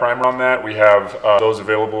dive primer on that, we have those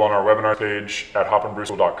available on our webinar page at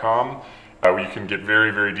hopandbrewschool.com. You can get very,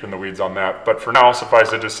 very deep in the weeds on that. But for now,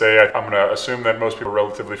 suffice it to say, I'm going to assume that most people are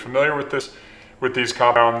relatively familiar with these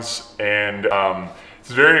compounds. And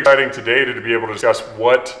it's very exciting today to be able to discuss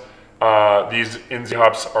what these NZ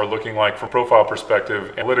hops are looking like from a profile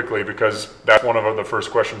perspective analytically, because that's one of the first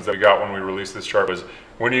questions that we got when we released this chart was,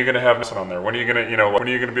 when are you going to have this on there? When are you going to, when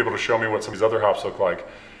are you going to be able to show me what some of these other hops look like?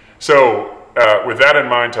 So with that in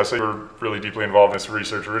mind, Tessa, you were really deeply involved in this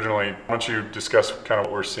research originally. Why don't you discuss kind of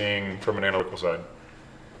what we're seeing from an analytical side?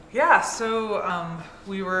 Yeah, so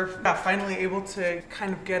we were finally able to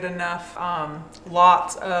kind of get enough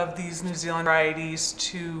lots of these New Zealand varieties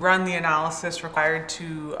to run the analysis required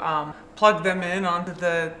to plug them in onto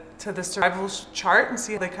the survivals chart and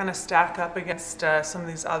see how they kind of stack up against some of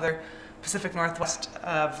these other Pacific Northwest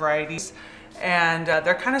varieties. And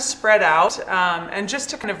they're kind of spread out. And just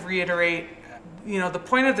to kind of reiterate, the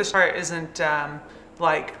point of this chart isn't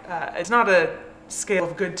it's not a scale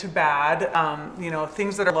of good to bad.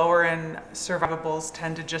 Things that are lower in survivables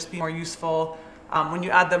tend to just be more useful when you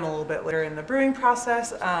add them a little bit later in the brewing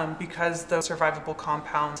process, because those survivable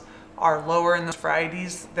compounds are lower in those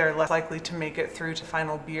varieties, they're less likely to make it through to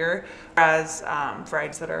final beer. Whereas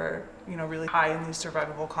varieties that are really high in these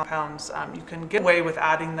survivable compounds, you can get away with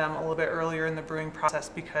adding them a little bit earlier in the brewing process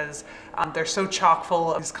because they're so chock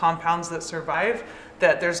full of these compounds that survive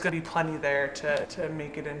that there's going to be plenty there to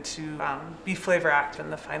make it into be flavor active in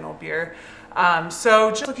the final beer. So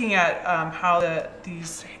just looking at how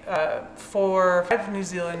these 4 or 5 New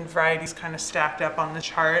Zealand varieties kind of stacked up on the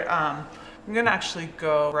chart, I'm going to actually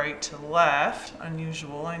go right to left.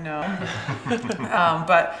 Unusual, I know.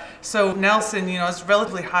 But so Nelson, is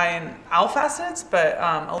relatively high in alpha acids, but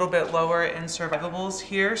a little bit lower in survivables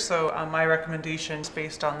here. So my recommendations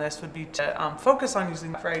based on this would be to focus on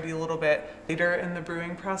using that variety a little bit later in the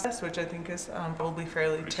brewing process, which I think is probably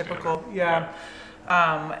fairly pretty typical. Standard.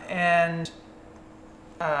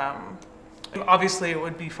 Yeah. Obviously, it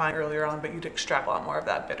would be fine earlier on, but you'd extract a lot more of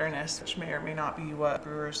that bitterness, which may or may not be what a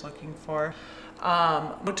brewer is looking for.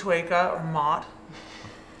 Motueka or Mott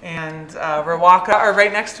and Rawaka are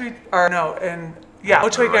right next to Motueka and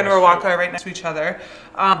Rawaka are right next to each other.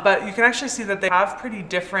 But you can actually see that they have pretty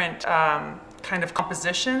different kind of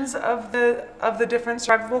compositions of the different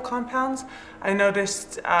survivable compounds. I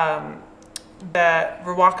noticed that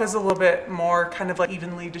Rawaka is a little bit more kind of like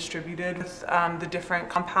evenly distributed with the different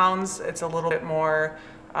compounds. It's a little bit more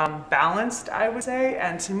balanced, I would say.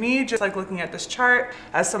 And to me, just like looking at this chart,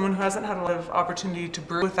 as someone who hasn't had a lot of opportunity to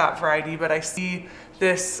brew with that variety, but I see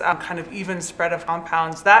this kind of even spread of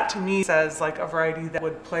compounds, that to me says like a variety that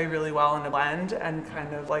would play really well in a blend and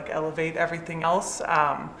kind of like elevate everything else.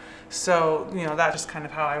 So, that's just kind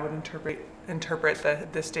of how I would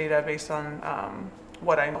interpret this data based on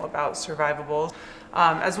what I know about survivables.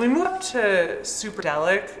 As we move up to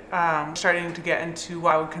superdelic, starting to get into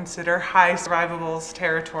what I would consider high survivables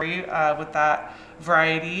territory with that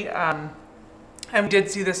variety. And we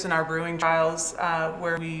did see this in our brewing trials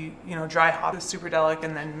where we, dry hop the superdelic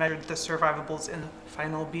and then measured the survivables in the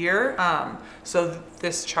final beer. So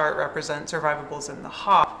this chart represents survivables in the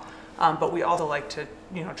hop, but we also like to,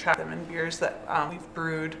 track them in beers that we've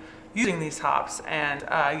brewed using these hops. And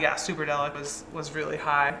yeah, superdelic was really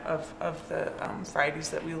high of the varieties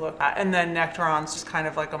that we looked at. And then Nectaron's just kind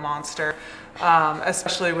of like a monster,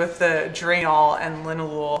 especially with the Draenol and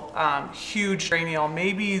Linalool. Huge Draenol,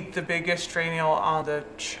 maybe the biggest Draenol on the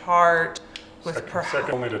chart.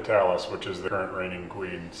 Second only to Talus, which is the current reigning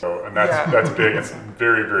queen. So, and that's big. It's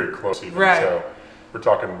very, very close even. Right. So we're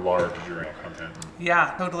talking large Draenol content.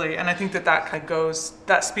 Yeah, totally. And I think that kind of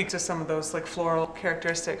that speaks to some of those like floral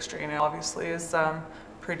characteristics. Draenol obviously is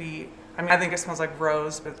pretty, I think it smells like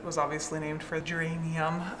rose, but it was obviously named for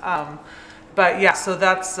geranium. But yeah, so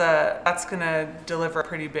that's gonna deliver a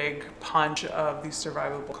pretty big punch of these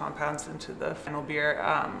survivable compounds into the final beer.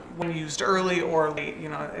 When used early or late,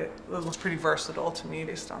 it looks pretty versatile to me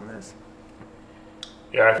based on this.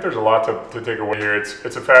 Yeah, I think there's a lot to take away here.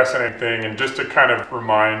 It's a fascinating thing, and just to kind of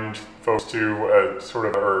remind folks to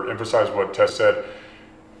or emphasize what Tess said,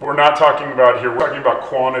 we're not talking about here, we're talking about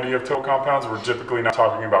quantity of total compounds. We're typically not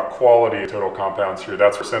talking about quality of total compounds here.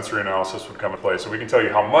 That's where sensory analysis would come into play. So we can tell you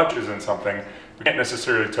how much is in something. We can't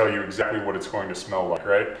necessarily tell you exactly what it's going to smell like,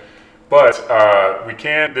 right? But we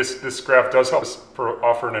can, this graph does help us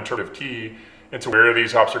offer an interpretive key into where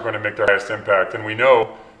these hops are going to make their highest impact. And we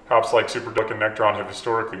know hops like Superdelic and Nectaron have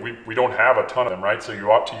historically, we don't have a ton of them, right? So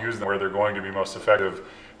you ought to use them where they're going to be most effective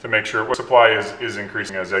to make sure what supply is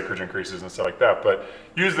increasing as acreage increases and stuff like that. But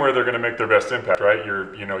use them where they're going to make their best impact, right?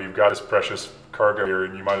 You've got this precious cargo here,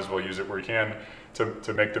 and you might as well use it where you can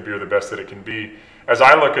to make the beer the best that it can be. As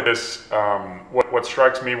I look at this, what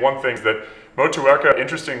strikes me, one thing is that Motueka,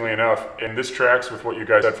 interestingly enough, and this tracks with what you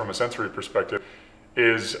guys said from a sensory perspective,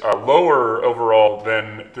 is lower overall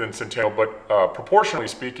than Centennial, but proportionally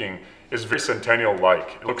speaking, is very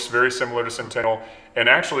Centennial-like. It looks very similar to Centennial, and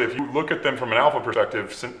actually, if you look at them from an alpha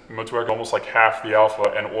perspective, Motueka is almost like half the alpha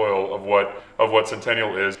and oil of what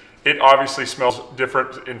Centennial is. It obviously smells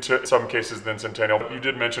different in some cases than Centennial. You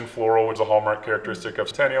did mention floral, which is a hallmark characteristic of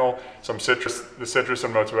Centennial. Some citrus. The citrus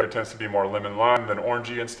in Motueka tends to be more lemon lime than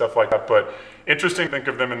orangey and stuff like that. But interesting to think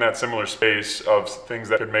of them in that similar space of things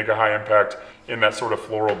that could make a high impact in that sort of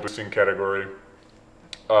floral boosting category.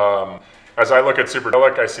 As I look at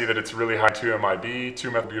Superdelic, I see that it's really high 2-MIB,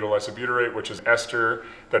 2-methyl-butyl isobutyrate, which is an ester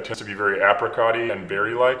that tends to be very apricot-y and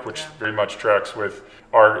berry-like, which very much tracks with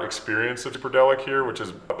our experience of Superdelic here, which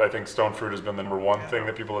is, I think stone fruit has been the #1 thing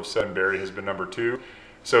that people have said, and berry has been #2.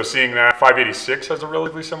 So seeing that, 586 has a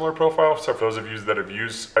relatively similar profile. So for those of you that have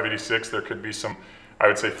used 586, there could be some, I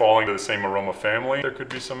would say, falling to the same aroma family. There could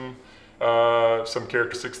be some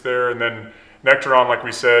characteristics there. And then Nectaron, like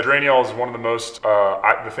we said, Draenol is one of the most,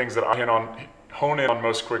 the things that I hone in on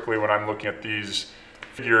most quickly when I'm looking at these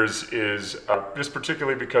figures is just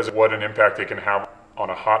particularly because of what an impact they can have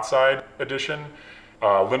on a hot side addition.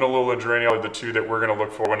 Linalool and Draenol are the two that we're going to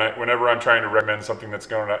look for. Whenever I'm trying to recommend something that's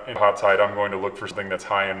going in hot side, I'm going to look for something that's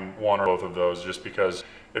high in one or both of those just because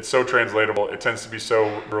it's so translatable. It tends to be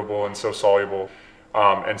so durable and so soluble.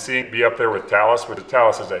 And seeing it be up there with Talus, which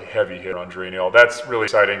Talus is a heavy hit on Draenol, that's really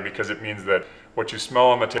exciting because it means that what you smell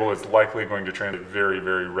on the table is likely going to translate very,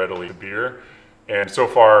 very readily to beer. And so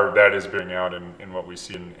far, that is bearing out in what we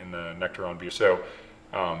see in the Nectaron beer. So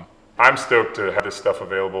I'm stoked to have this stuff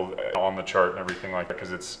available on the chart and everything like that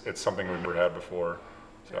because it's something we've never had before.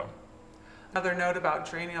 So another note about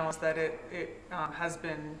Draenol is that it has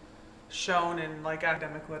been shown in like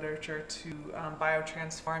academic literature to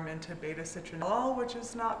biotransform into beta-citronellol, which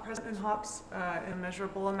is not present in hops in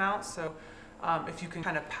measurable amounts. So if you can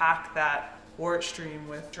kind of pack that wort stream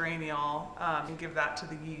with Draenol and give that to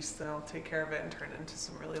the yeast, then it'll take care of it and turn it into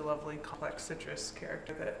some really lovely complex citrus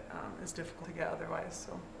character that is difficult to get otherwise.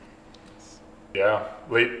 So yeah,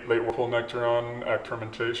 late whirlpool Nectaron, act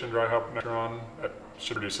fermentation, dry hop Nectaron, that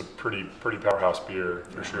should produce a pretty powerhouse beer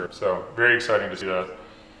for sure. So very exciting to see that.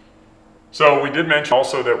 So we did mention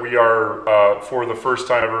also that we are, for the first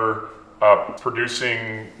time ever,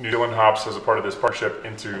 producing New Zealand hops as a part of this partnership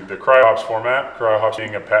into the Cryo hops format. Cryo hops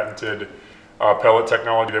being a patented pellet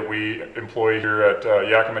technology that we employ here at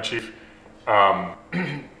Yakima Chief.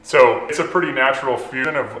 So it's a pretty natural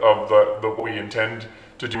fusion of what we intend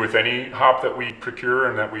to do with any hop that we procure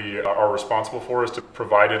and that we are responsible for, is to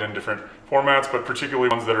provide it in different formats, but particularly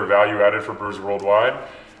ones that are value added for brewers worldwide.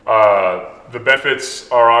 The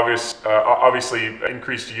benefits are obviously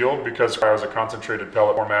increased yield because Cryo is a concentrated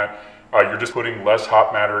pellet format. You're just putting less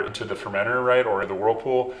hop matter into the fermenter, right, or in the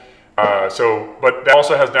whirlpool. But that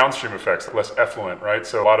also has downstream effects, less effluent, right?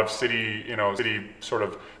 So a lot of city sort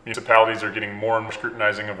of municipalities are getting more and more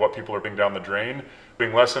scrutinizing of what people are putting down the drain.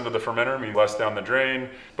 Putting less into the fermenter means less down the drain.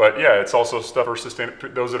 But yeah, it's also stuff for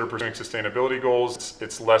those that are pursuing sustainability goals.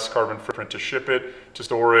 It's less carbon footprint to ship it, to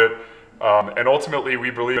store it. And ultimately, we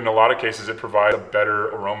believe in a lot of cases it provides a better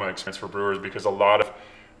aroma experience for brewers because a lot of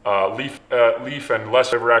leaf and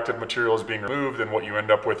less overactive material is being removed, and what you end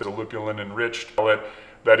up with is a lupulin-enriched pellet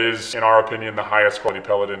that is, in our opinion, the highest quality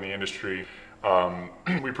pellet in the industry.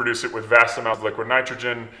 We produce it with vast amounts of liquid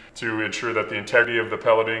nitrogen to ensure that the integrity of the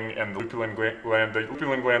pelleting and the lupulin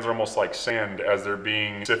glands are almost like sand as they're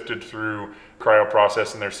being sifted through the cryo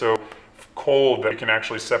process, and they're so cold that you can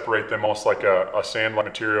actually separate them almost like a sand-like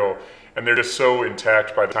material, and they're just so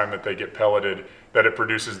intact by the time that they get pelleted that it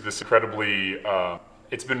produces this incredibly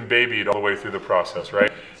it's been babied all the way through the process,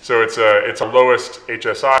 right? So it's a lowest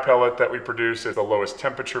HSI pellet that we produce. It's the lowest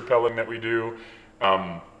temperature pelleting that we do.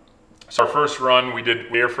 So our first run, we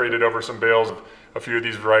air freighted over some bales of a few of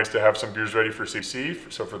these varieties to have some beers ready for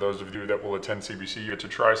CBC. So for those of you that will attend CBC, you get to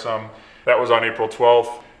try some. That was on April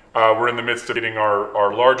 12th. We're in the midst of getting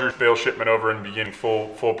our larger bale shipment over and beginning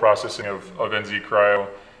full processing of NZ Cryo.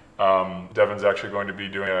 Devin's actually going to be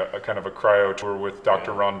doing a kind of a cryo tour with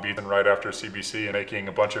Dr. Ron Beaton right after CBC and making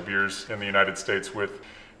a bunch of beers in the United States with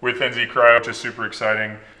NZ Cryo, which is super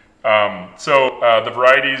exciting. The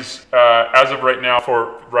varieties, as of right now,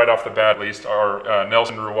 right off the bat at least, are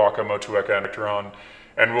Nelson, Ruwaka, Motueka, and Nectaron,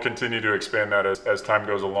 and we'll continue to expand that as time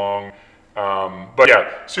goes along. But yeah,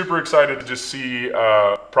 super excited to just see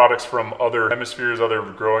products from other hemispheres, other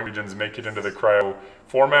growing regions make it into the cryo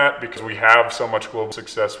format because we have so much global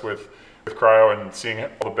success with cryo and seeing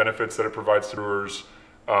all the benefits that it provides to brewers.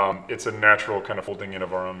 It's a natural kind of folding in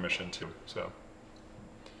of our own mission too. So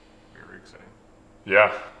very exciting.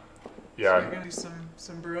 Yeah. So you're gonna do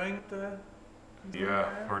some brewing at the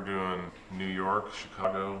we're doing New York,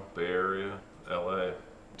 Chicago, Bay Area, LA.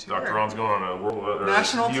 Tour. Dr. Ron's going on a world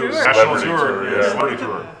national tour. National tour, yeah, celebrity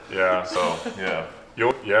tour. Yeah. So yeah.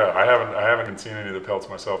 I haven't even seen any of the pelts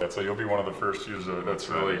myself yet, so you'll be one of the first users. That's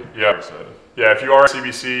really excited. Yeah. If you are at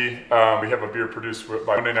CBC, we have a beer produced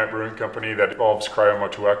by Monday Night Brewing Company that involves Cryo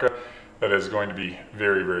Motueka that is going to be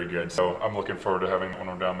very, very good. So I'm looking forward to having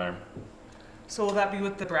one down there. So will that be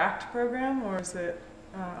with the BRACT program, or is it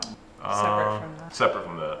separate from that? Separate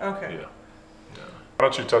from that. Okay. Yeah. Why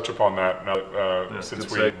don't you touch upon that now, since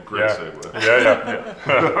great segue. Yeah.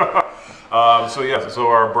 So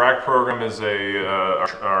our BRAC program is the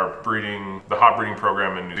hop breeding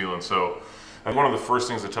program in New Zealand. So one of the first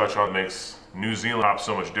things to touch on makes New Zealand hops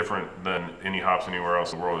so much different than any hops anywhere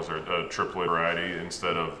else in the world is a triploid variety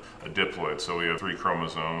instead of a diploid. So we have 3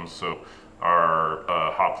 chromosomes. So our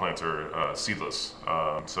hop plants are seedless.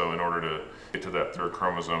 So in order to get to that 3rd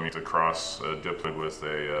chromosome, you have to cross a diploid with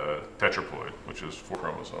a tetraploid, which is 4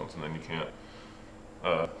 chromosomes, and then you can't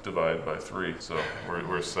divide by 3. So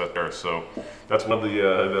we're set there. So that's one of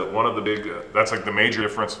the big. That's like the major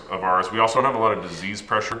difference of ours. We also don't have a lot of disease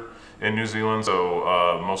pressure in New Zealand,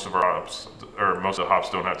 so most of the hops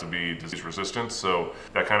don't have to be disease resistant. So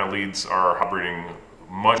that kind of leads our hop breeding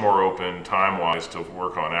much more open time-wise to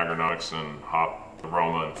work on agronomics and hop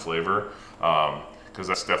aroma and flavor, because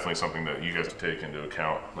that's definitely something that you guys have to take into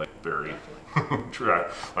account, like very,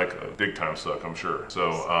 like a big-time suck, I'm sure.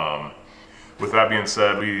 So with that being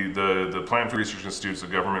said, the Plant Food Research Institute is a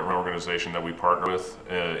government-run organization that we partner with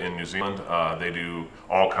in New Zealand. They do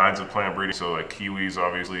all kinds of plant breeding, so like kiwis,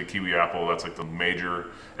 obviously, kiwi apple, that's like the major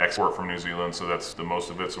export from New Zealand, so that's the most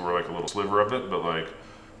of it, so we're like a little sliver of it, but like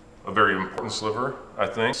a very important sliver, I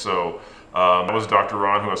think. So that was Dr.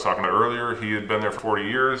 Ron, who I was talking about earlier. He had been there for 40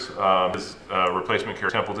 years. His replacement,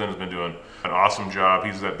 Kerry Templeton, has been doing an awesome job.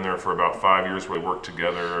 He's been there for about 5 years where they work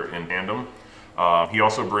together in tandem. He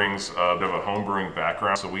also brings a bit of a home brewing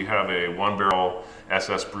background. So we have a 1-barrel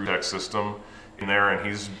SS BrewTech system in there, and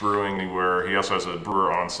he's brewing anywhere. He also has a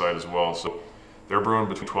brewer on site as well. So they're brewing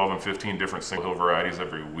between 12 and 15 different single hill varieties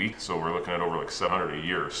every week, so we're looking at over like 700 a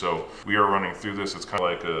year. So we are running through this. It's kind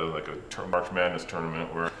of like a March Madness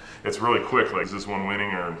tournament where it's really quick. Like, is this one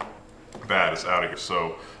winning or bad? It's out of here.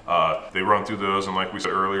 So they run through those, and like we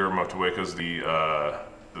said earlier, Motueka is the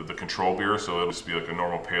control beer, so it'll just be like a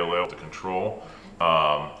normal pale ale to control.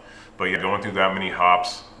 But yeah, going through that many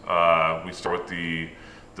hops, we start with the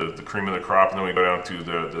cream of the crop, and then we go down to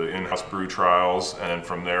the in-house brew trials, and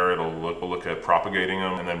from there we'll look at propagating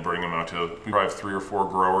them and then bring them out to, we probably have 3 or 4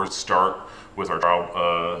 growers start with our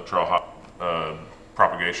trial hop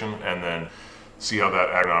propagation, and then see how that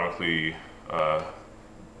agronomically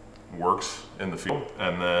works in the field,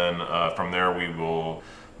 and then from there we will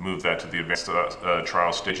moved that to the advanced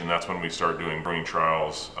trial stage, and that's when we start doing brewing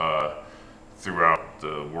trials throughout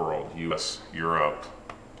the world, US, Europe,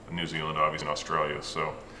 New Zealand, obviously, and Australia.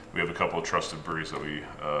 So we have a couple of trusted breweries that we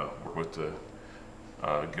work with to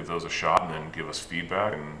give those a shot and then give us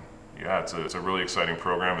feedback. And yeah, it's a really exciting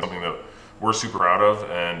program. It's something that we're super proud of,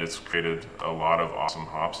 and it's created a lot of awesome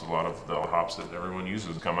hops. A lot of the hops that everyone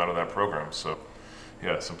uses come out of that program. So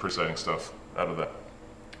yeah, some pretty exciting stuff out of that.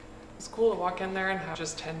 It's cool to walk in there and have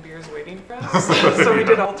just 10 beers waiting for us. So we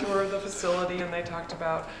did a whole tour of the facility, and they talked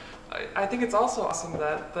about, I think it's also awesome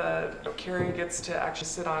that the Cryo gets to actually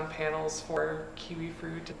sit on panels for kiwi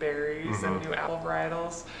fruit, berries, and new apple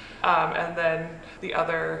varietals. And then the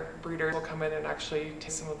other breeders will come in and actually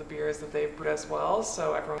taste some of the beers that they've brewed as well.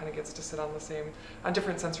 So everyone kind of gets to sit on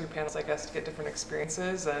different sensory panels, I guess, to get different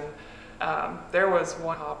experiences. And there was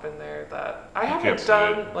one hop in there that I haven't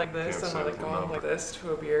done like this and like gone like this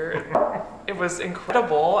to a beer. And it was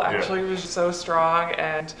incredible. Actually, it was so strong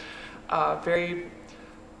and very,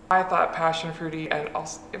 I thought, passion fruity, and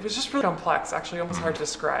also it was just really complex, actually almost hard to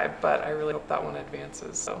describe, but I really hope that one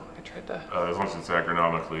advances, so I tried to... as long as it's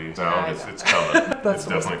agronomically sound, it's coming. It's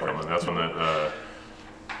definitely coming. That's when the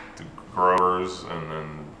growers and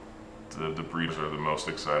then the breeders are the most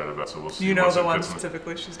excited about, so we'll see. You know the one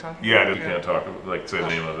specifically she's talking about? Yeah, you can't talk, like, say the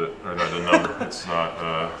name of it, or the number. It's not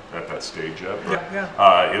at that stage yet,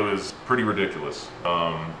 but it was pretty ridiculous.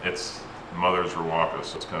 It's Mother's Rawaka,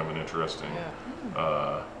 so it's kind of an interesting...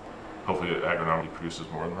 hopefully agronomically produces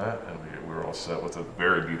more than that, and we're all set with a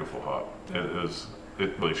very beautiful hop.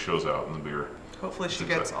 It really shows out in the beer. Hopefully she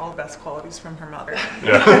gets all the best qualities from her mother.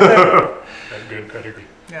 Yeah. Good pedigree.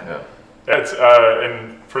 Yeah. That's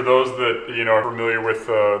and for those that are familiar with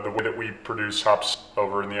the way that we produce hops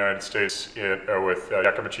over in the United States with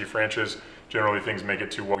Yakima Chief ranches, generally things make it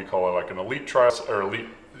to what we call like an elite trial or elite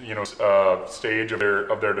stage of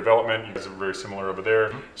their development. You guys are very similar over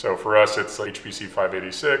there. So for us, it's like HPC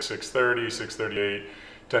 586, 630, 638,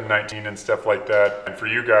 1019, and stuff like that. And for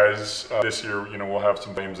you guys, this year, we'll have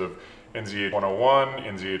some names of NZH 101,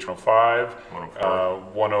 NZH 105,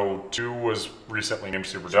 102 was recently named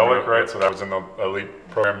Superdelic, right? So that was in the elite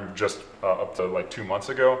program just up to like 2 months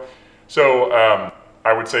ago. So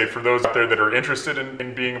I would say for those out there that are interested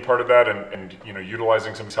in being a part of that and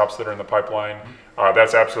utilizing some hops that are in the pipeline,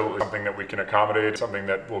 that's absolutely something that we can accommodate, something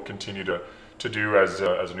that we'll continue to do as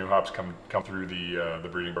new hops come through the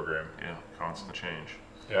breeding program. Yeah, constant change.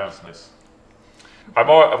 Yeah. That's nice.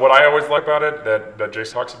 What I always like about it that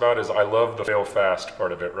Jason talks about is I love the fail fast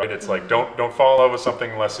part of it, right? It's like don't fall in love with something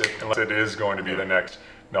unless it is going to be the next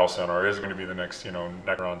Nelson or is going to be the next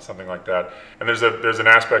Necron, something like that. And there's an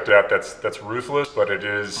aspect of that that's ruthless, but it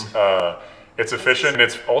is it's efficient, and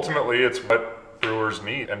it's what brewers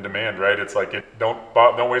need and demand, right? It's like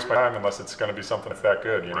don't waste my time unless it's going to be something that's that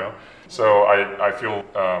good, Right. So I feel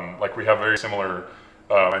like we have very similar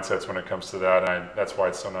mindsets when it comes to that, and that's why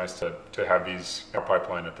it's so nice to have these in our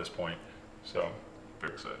pipeline at this point. So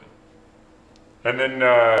very exciting. And then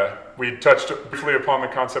we touched briefly upon the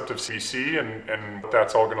concept of CBC and what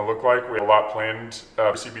that's all going to look like. We have a lot planned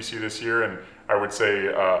for CBC this year, and I would say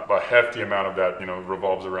a hefty amount of that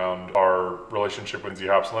revolves around our relationship with NZ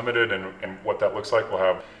Hops Limited and what that looks like. We'll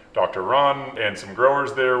have Dr. Ron and some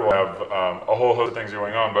growers there. We'll have a whole host of things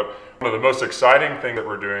going on, but one of the most exciting things that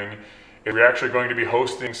we're doing is we're actually going to be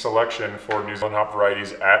hosting selection for New Zealand hop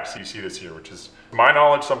varieties at CBC this year, which is, to my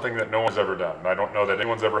knowledge, something that no one's ever done. I don't know that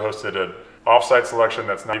anyone's ever hosted an off-site selection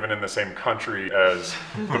that's not even in the same country as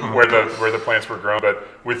where the plants were grown, but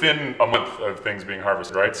within a month of things being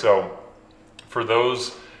harvested, right? So for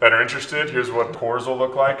those that are interested, here's what cores will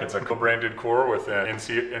look like. It's a co-branded core with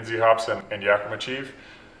NZ Hops and Yakima Chief.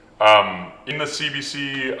 In the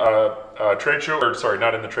CBC trade show, or sorry,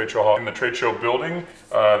 not in the trade show hall, in the trade show building,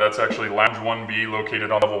 that's actually Lounge 1B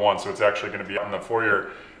located on level 1, so it's actually going to be out in the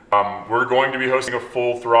foyer. We're going to be hosting a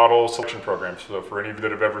full throttle selection program. So for any of you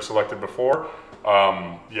that have ever selected before,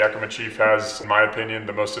 Yakima Chief has, in my opinion,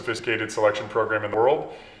 the most sophisticated selection program in the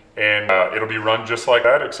world. And it'll be run just like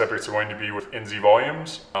that, except it's going to be with NZ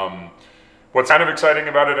volumes. What's kind of exciting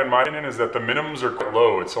about it, in my opinion, is that the minimums are quite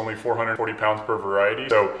low. It's only 440 pounds per variety.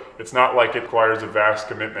 So it's not like it requires a vast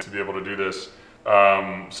commitment to be able to do this.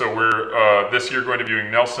 So we're this year going to be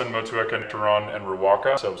doing Nelson, Motueka, Nectaron, and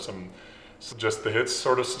Rawaka. So just the hits,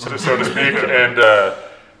 so to speak.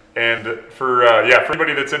 And for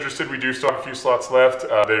anybody that's interested, we do still have a few slots left.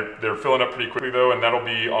 They're filling up pretty quickly though, and that'll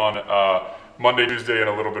be on Monday, Tuesday, and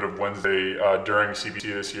a little bit of Wednesday during CBC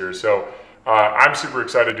this year. So I'm super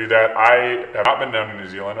excited to do that. I have not been down to New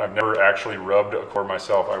Zealand. I've never actually rubbed a core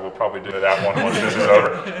myself. I will probably do that one once this is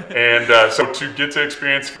over. And so to get to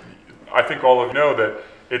experience, I think all of you know that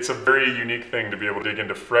it's a very unique thing to be able to dig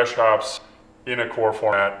into fresh hops in a core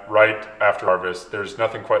format right after harvest. There's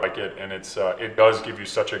nothing quite like it, and it does give you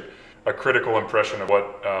such a critical impression of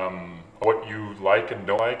what you like and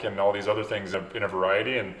don't like, and all these other things in a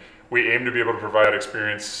variety. And we aim to be able to provide that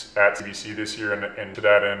experience at CBC this year, and to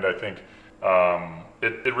that end, I think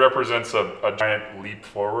it represents a giant leap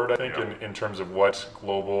forward, I think, in terms of what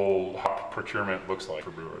global hop procurement looks like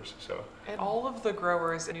for brewers. So. And all of the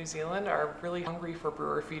growers in New Zealand are really hungry for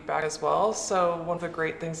brewer feedback as well. So one of the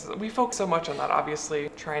great things is we focus so much on that, obviously,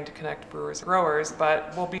 trying to connect brewers and growers,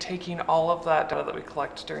 but we'll be taking all of that data that we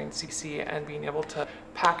collect during CC and being able to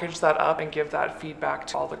package that up and give that feedback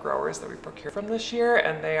to all the growers that we procure from this year,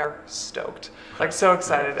 and they are stoked, like so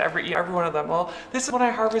excited. Every one of them. Well, this is when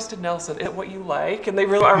I harvested Nelson. Is it what you like? And they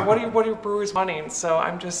really are. What are brewers wanting? So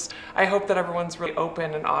I hope that everyone's really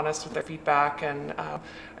open and honest with their feedback, and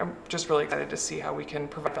I'm just really excited to see how we can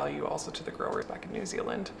provide value also to the growers back in New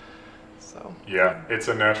Zealand. So yeah, it's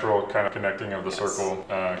a natural kind of connecting of the circle,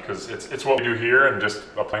 because it's what we do here, and just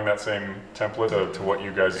applying that same template to what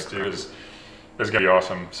you guys do is going to be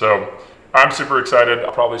awesome. So I'm super excited.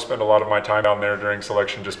 I'll probably spend a lot of my time down there during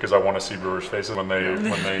selection just because I want to see brewers' faces when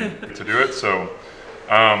they get to do it. So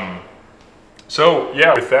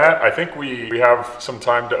yeah, with that, I think we have some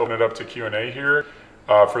time to open it up to Q&A here.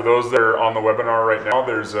 For those that are on the webinar right now,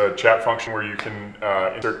 there's a chat function where you can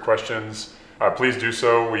insert questions. Please do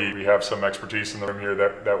so. We have some expertise in the room here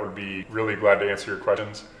that would be really glad to answer your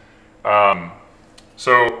questions.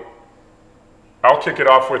 So I'll kick it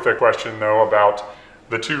off with a question, though, about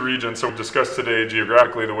the two regions. So we discussed today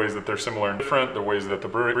geographically the ways that they're similar and different, the ways that the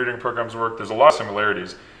breeding programs work. There's a lot of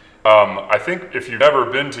similarities. I think if you've never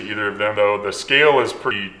been to either of them, though, the scale is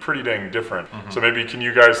pretty dang different. So maybe can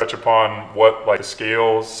you guys touch upon what the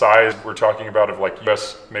scale size we're talking about of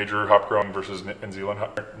U.S. major hop growing versus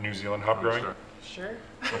New Zealand hop growing? Sure.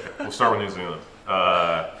 Okay, we'll start with New Zealand.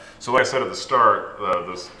 So like I said at the start,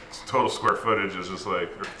 the total square footage is just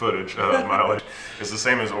mileage is the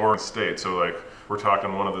same as Oregon State. So we're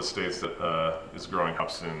talking one of the states that is growing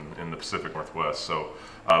hops in the Pacific Northwest. So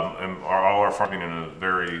and all our farming in a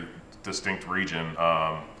very distinct region.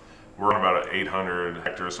 We're on about 800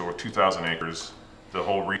 hectares, so we're 2,000 acres. The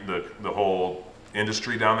whole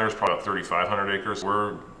industry down there is probably about 3,500 acres.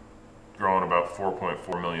 We're growing about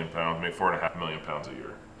 4.4 million pounds, maybe 4.5 million pounds a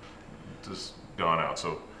year. Just gone out.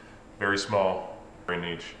 So very small, very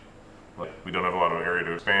niche. We don't have a lot of area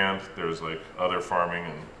to expand. There's other farming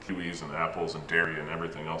and kiwis and apples and dairy and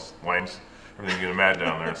everything else, limes, everything you can imagine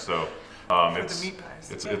down there. So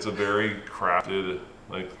it's a very crafted.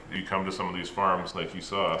 You come to some of these farms, like you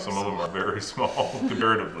saw, some of them are very small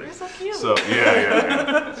comparatively. They're so cute. So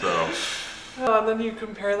yeah. So. And then you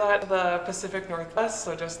compare that to the Pacific Northwest,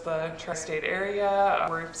 so just the tri-state area,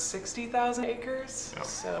 we're 60,000 acres,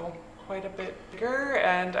 so quite a bit bigger.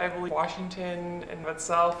 And I believe Washington in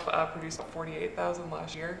itself produced about 48,000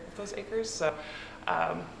 last year of those acres. So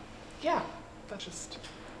yeah, that's just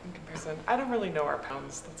in comparison. I don't really know our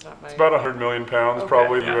pounds. That's not my. It's about 100 million pounds,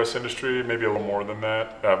 probably yeah. U.S. industry, maybe a little more than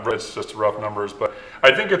that. It's just rough numbers, but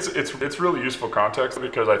I think it's really useful context,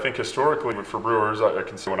 because I think historically for brewers, I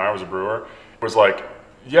can see when I was a brewer, it was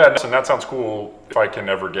yeah, and that sounds cool if I can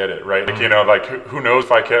ever get it, right? Who knows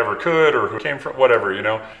if I ever could, or who came from, whatever,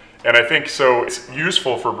 And I think so it's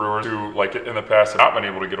useful for brewers who, in the past, have not been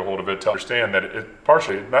able to get a hold of it to understand that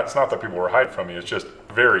partially, that's not that people were hiding from you, it's just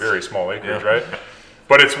very, very small acreage, right?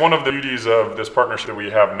 But it's one of the beauties of this partnership that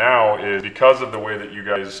we have now is because of the way that you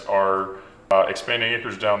guys are expanding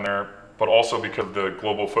acres down there, but also because of the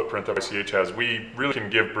global footprint that ICH has, we really can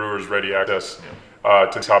give brewers ready access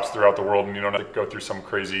to these hops throughout the world, and you don't have to go through some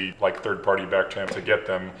crazy third-party back channel to get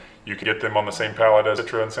them. You can get them on the same pallet as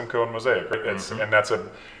Pitra and Simcoe and Mosaic, right? And that's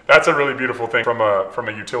a really beautiful thing from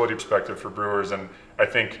a utility perspective for brewers, and I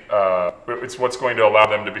think it's what's going to allow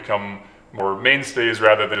them to become more mainstays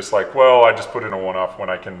rather than just well, I just put in a one-off when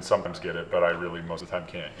I can sometimes get it, but I really most of the time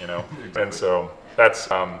can't, Exactly. And so that's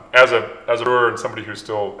as a brewer and somebody who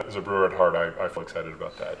still is a brewer at heart, I feel excited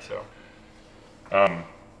about that. So.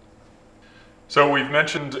 So we've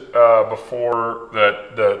mentioned before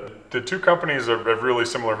that the two companies have really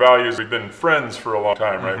similar values. We've been friends for a long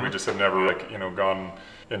time, right? We just have never gone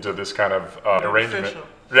into this kind of arrangement. Official.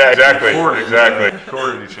 Yeah, exactly. Exactly.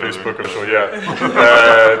 Courted each other. Facebook official, yeah.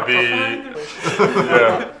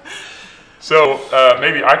 Yeah. So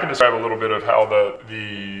maybe I can describe a little bit of how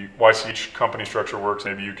the YCH company structure works.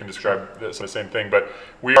 Maybe you can describe the same thing. But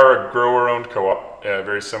we are a grower-owned co-op,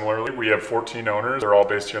 very similarly. We have 14 owners. They're all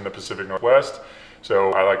based here in the Pacific Northwest.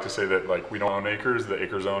 So I like to say that we don't own acres, the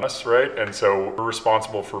acres own us, right? And so we're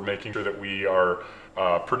responsible for making sure that we are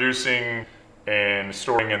producing and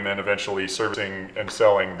storing and then eventually servicing and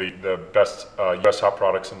selling the best U.S. hop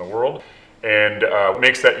products in the world. And what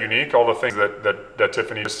makes that unique, all the things that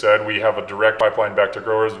Tiffany just said, we have a direct pipeline back to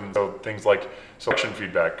growers, and so things like selection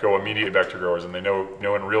feedback go immediately back to growers, and they know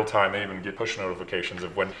in real time. They even get push notifications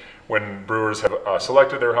of when brewers have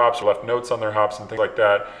selected their hops or left notes on their hops and things like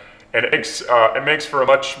that. And it makes for a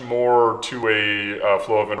much more two-way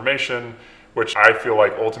flow of information, which I feel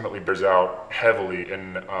like ultimately bears out heavily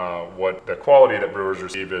in what the quality that brewers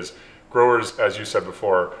receive is. Growers, as you said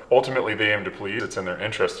before, ultimately they aim to please. It's in their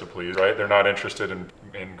interest to please, right? They're not interested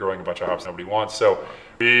in growing a bunch of hops nobody wants. So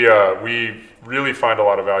we really find a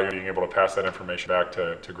lot of value in being able to pass that information back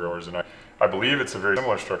to growers. And I believe it's a very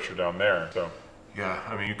similar structure down there. So. Yeah,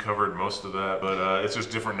 I mean, you covered most of that, but it's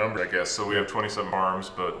just different numbers, I guess. So we have 27 farms,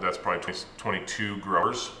 but that's probably 22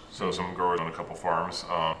 growers. So some growers own a couple farms.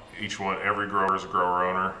 Every grower is a grower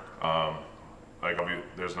owner.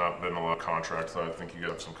 There's not been a lot of contracts. I think you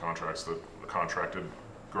got some contracts that contracted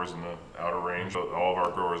growers in the outer range. But all of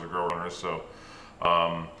our growers are grower owners. So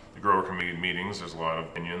the grower committee meetings, there's a lot of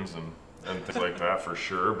opinions and things like that for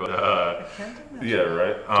sure. But yeah,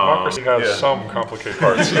 right. Democracy has some complicated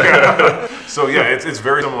parts. So yeah, it's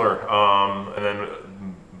very similar. And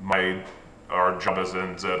then our job as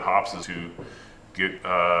NZ Hops is to get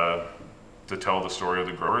to tell the story of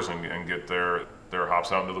the growers and get their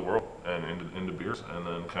hops out into the world and into beers, and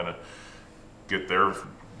then kind of get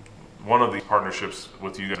one of the partnerships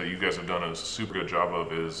with you guys that you guys have done a super good job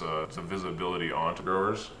of is the visibility onto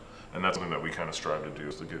growers, and that's something that we kind of strive to do,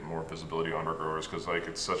 is to get more visibility on our growers, because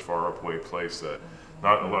it's such far up away place that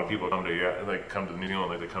not a lot of people come to New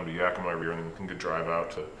Zealand, they come to Yakima every year and can drive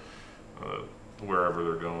out to wherever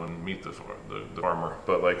they're going, meet the farmer.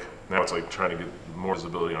 But now it's trying to get more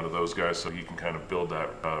visibility onto those guys, so you can kind of build that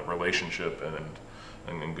relationship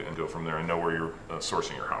and go from there and know where you're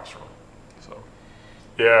sourcing your hops from. So.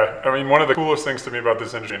 Yeah, I mean, one of the coolest things to me about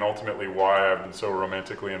this industry, and ultimately why I've been so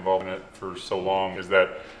romantically involved in it for so long, is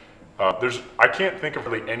that I can't think of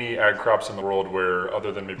really any ag crops in the world where,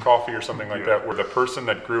 other than maybe coffee or something like that, where the person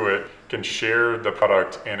that grew it can share the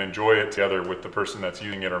product and enjoy it together with the person that's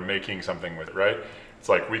using it or making something with it, right? It's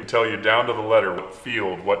we can tell you down to the letter what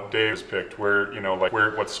field, what day it was picked, where,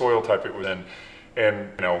 what soil type it was in. And,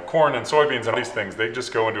 corn and soybeans and all these things, they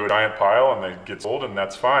just go into a giant pile and they get sold, and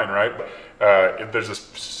that's fine, right? But there's a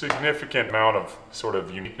significant amount of sort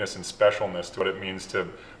of uniqueness and specialness to what it means to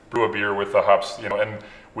brew a beer with the hops, and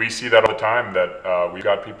we see that all the time, that we've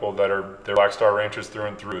got people that are, they're Black Star ranchers through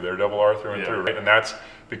and through, they're double R through and through, right? And that's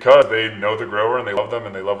because they know the grower and they love them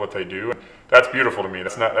and they love what they do. And that's beautiful to me.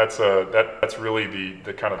 That's really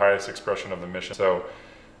the kind of highest expression of the mission. So,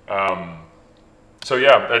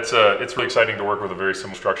 yeah, it's really exciting to work with a very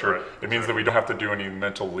similar structure. Right. It means that we don't have to do any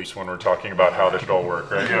mental leaps when we're talking about how this should all work,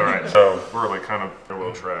 right? Yeah, right. So we're kind of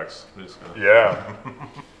parallel tracks. Yeah.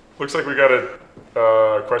 Looks like we got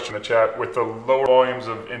a question in the chat. With the lower volumes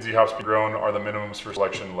of NZ hops being grown, are the minimums for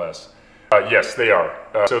selection less? Yes, they are.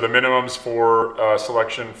 So the minimums for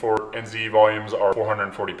selection for NZ volumes are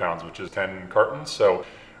 440 pounds, which is 10 cartons. So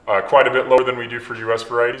quite a bit lower than we do for US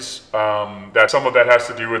varieties. Some of that has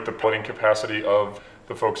to do with the pelleting capacity of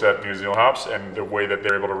the folks at New Zealand Hops and the way that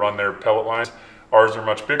they're able to run their pellet lines. Ours are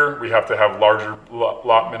much bigger. We have to have larger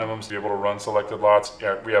lot minimums to be able to run selected lots.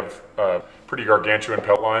 We have pretty gargantuan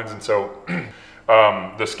pellet lines, and so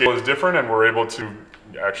the scale is different, and we're able to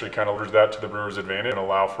actually kind of leverage that to the brewer's advantage and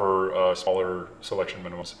allow for smaller selection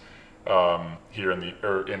minimums here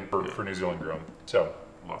for New Zealand grown. So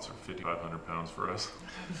lots are 5,500 pounds for us.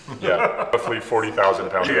 Yeah, roughly 40,000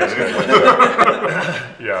 pounds. Yeah.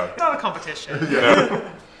 It's not a competition.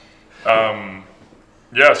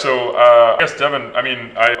 Yeah, so I guess Devin, I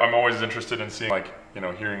mean, I'm always interested in seeing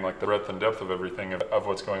hearing the breadth and depth of everything of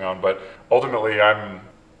what's going on, but ultimately I'm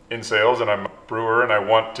in sales and I'm a brewer and I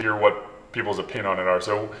want to hear what people's opinion on it are.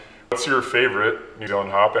 So what's your favorite New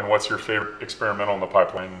Zealand hop and what's your favorite experimental in the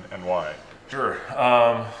pipeline and why? Sure.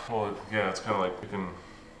 Well, yeah, it's kind of like picking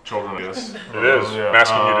children, I guess. It is. I'm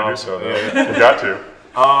asking you to do so, though. You got to.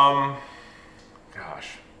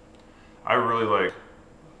 Gosh, I really like.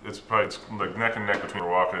 It's neck and neck between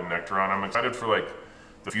Rawaka and Nectaron. I'm excited for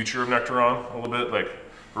the future of Nectaron a little bit.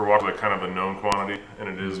 Rawaka kind of a known quantity, and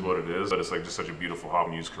it is what it is. But it's just such a beautiful hop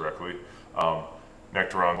when used correctly.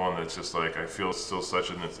 Nectaron, one that's just I feel it's still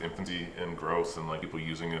such in its infancy and growth, and people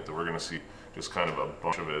using it, that we're going to see just kind of a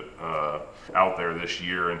bunch of it out there this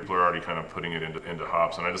year, and people are already kind of putting it into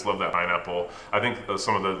hops. And I just love that pineapple. I think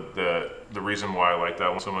some of the reason why I like that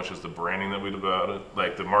one so much is the branding that we did about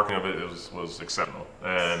it. The marketing of it was exceptional,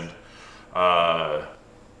 and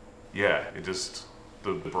yeah, it just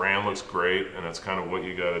the brand looks great, and that's kind of what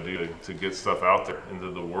you got to do to get stuff out there into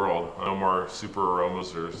the world. No more super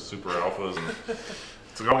aromas or super alphas, and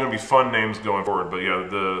it's all going to be fun names going forward. But yeah,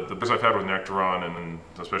 the beers I've had with Nectaron, and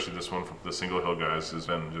especially this one from the Single Hill guys, has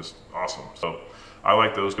been just awesome. So I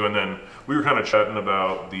like those two. And then we were kind of chatting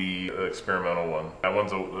about the experimental one. That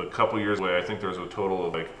one's a couple years away. I think there's a total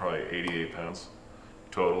of like probably 88 pounds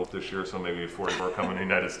total this year, so maybe 44 coming to the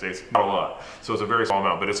United States. Not a lot, so it's a very small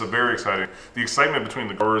amount, but it's a very exciting. The excitement between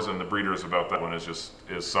the growers and the breeders about that one is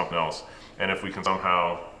something else. And if we can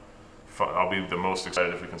somehow, I'll be the most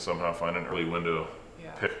excited if we can somehow find an early window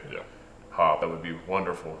pick hop. That would be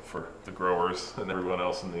wonderful for the growers and everyone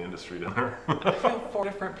else in the industry down there. I feel 4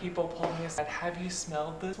 different people pulled me aside. Have you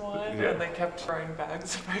smelled this one? Yeah. And they kept throwing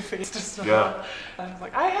bags in my face to smell. Yeah. And I was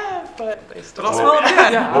like, I have, but they still. But I'll smell it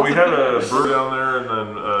again. Yeah. Well, we had a brewer down there,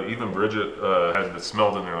 and then even Bridget had it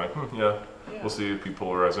smelled, and they're like, yeah, we'll see it be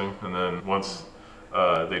polarizing. And then once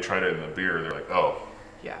they tried it in the beer, they're like, oh,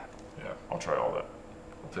 Yeah. I'll try all that.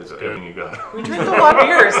 I'll take everything you got. We drink a lot of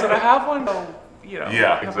beers, so to have one,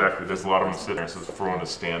 Yeah, exactly. There's a lot of them sitting there, so for one to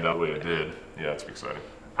stand out the way it did, yeah, it's exciting.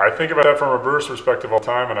 I think about that from a brewer's perspective all the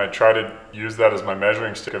time, and I try to use that as my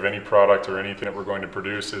measuring stick of any product or anything that we're going to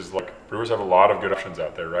produce. Is like, brewers have a lot of good options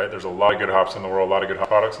out there, right? There's a lot of good hops in the world, a lot of good hop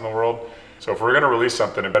products in the world. So if we're going to release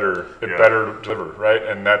something, it better deliver, right?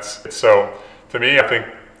 And that's so. To me, I think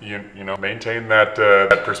you know, maintain that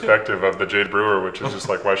that perspective of the Jade Brewer, which is just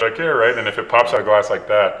like, why should I care, right? And if it pops out of glass like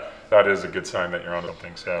that, that is a good sign that you're on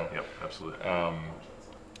something. So Yep, absolutely.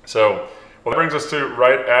 Well, that brings us to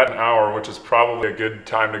right at an hour, which is probably a good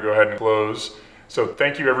time to go ahead and close. So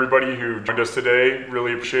thank you everybody who joined us today.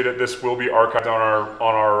 Really appreciate it. This will be archived on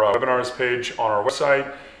our webinars page on our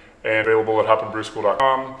website and available at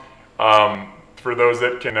hopandbrewschool.com. For those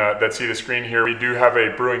that can that see the screen here, we do have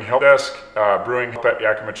a brewing help desk,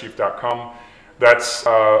 brewinghelp@yakimachief.com. That's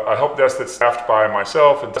a help desk that's staffed by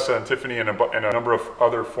myself and Tessa and Tiffany and a number of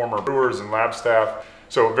other former brewers and lab staff.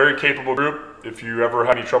 So a very capable group. If you ever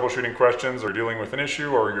have any troubleshooting questions or dealing with an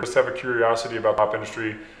issue, or you just have a curiosity about the hop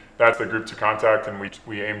industry, that's the group to contact, and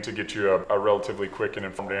we aim to get you a relatively quick and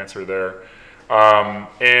informed answer there.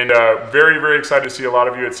 Very, very excited to see a lot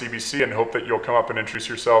of you at CBC, and hope that you'll come up and introduce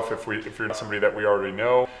yourself if you're not somebody that we already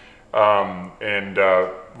know.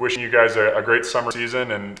 Wishing you guys a great summer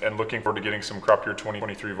season, and looking forward to getting some crop year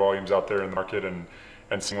 2023 volumes out there in the market, and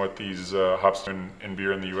seeing what these hops do in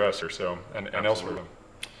beer in the U.S. or so, and elsewhere.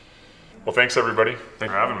 Well, thanks everybody.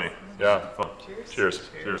 Thanks for having me. Yeah. Fun. Cheers.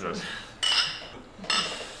 Cheers.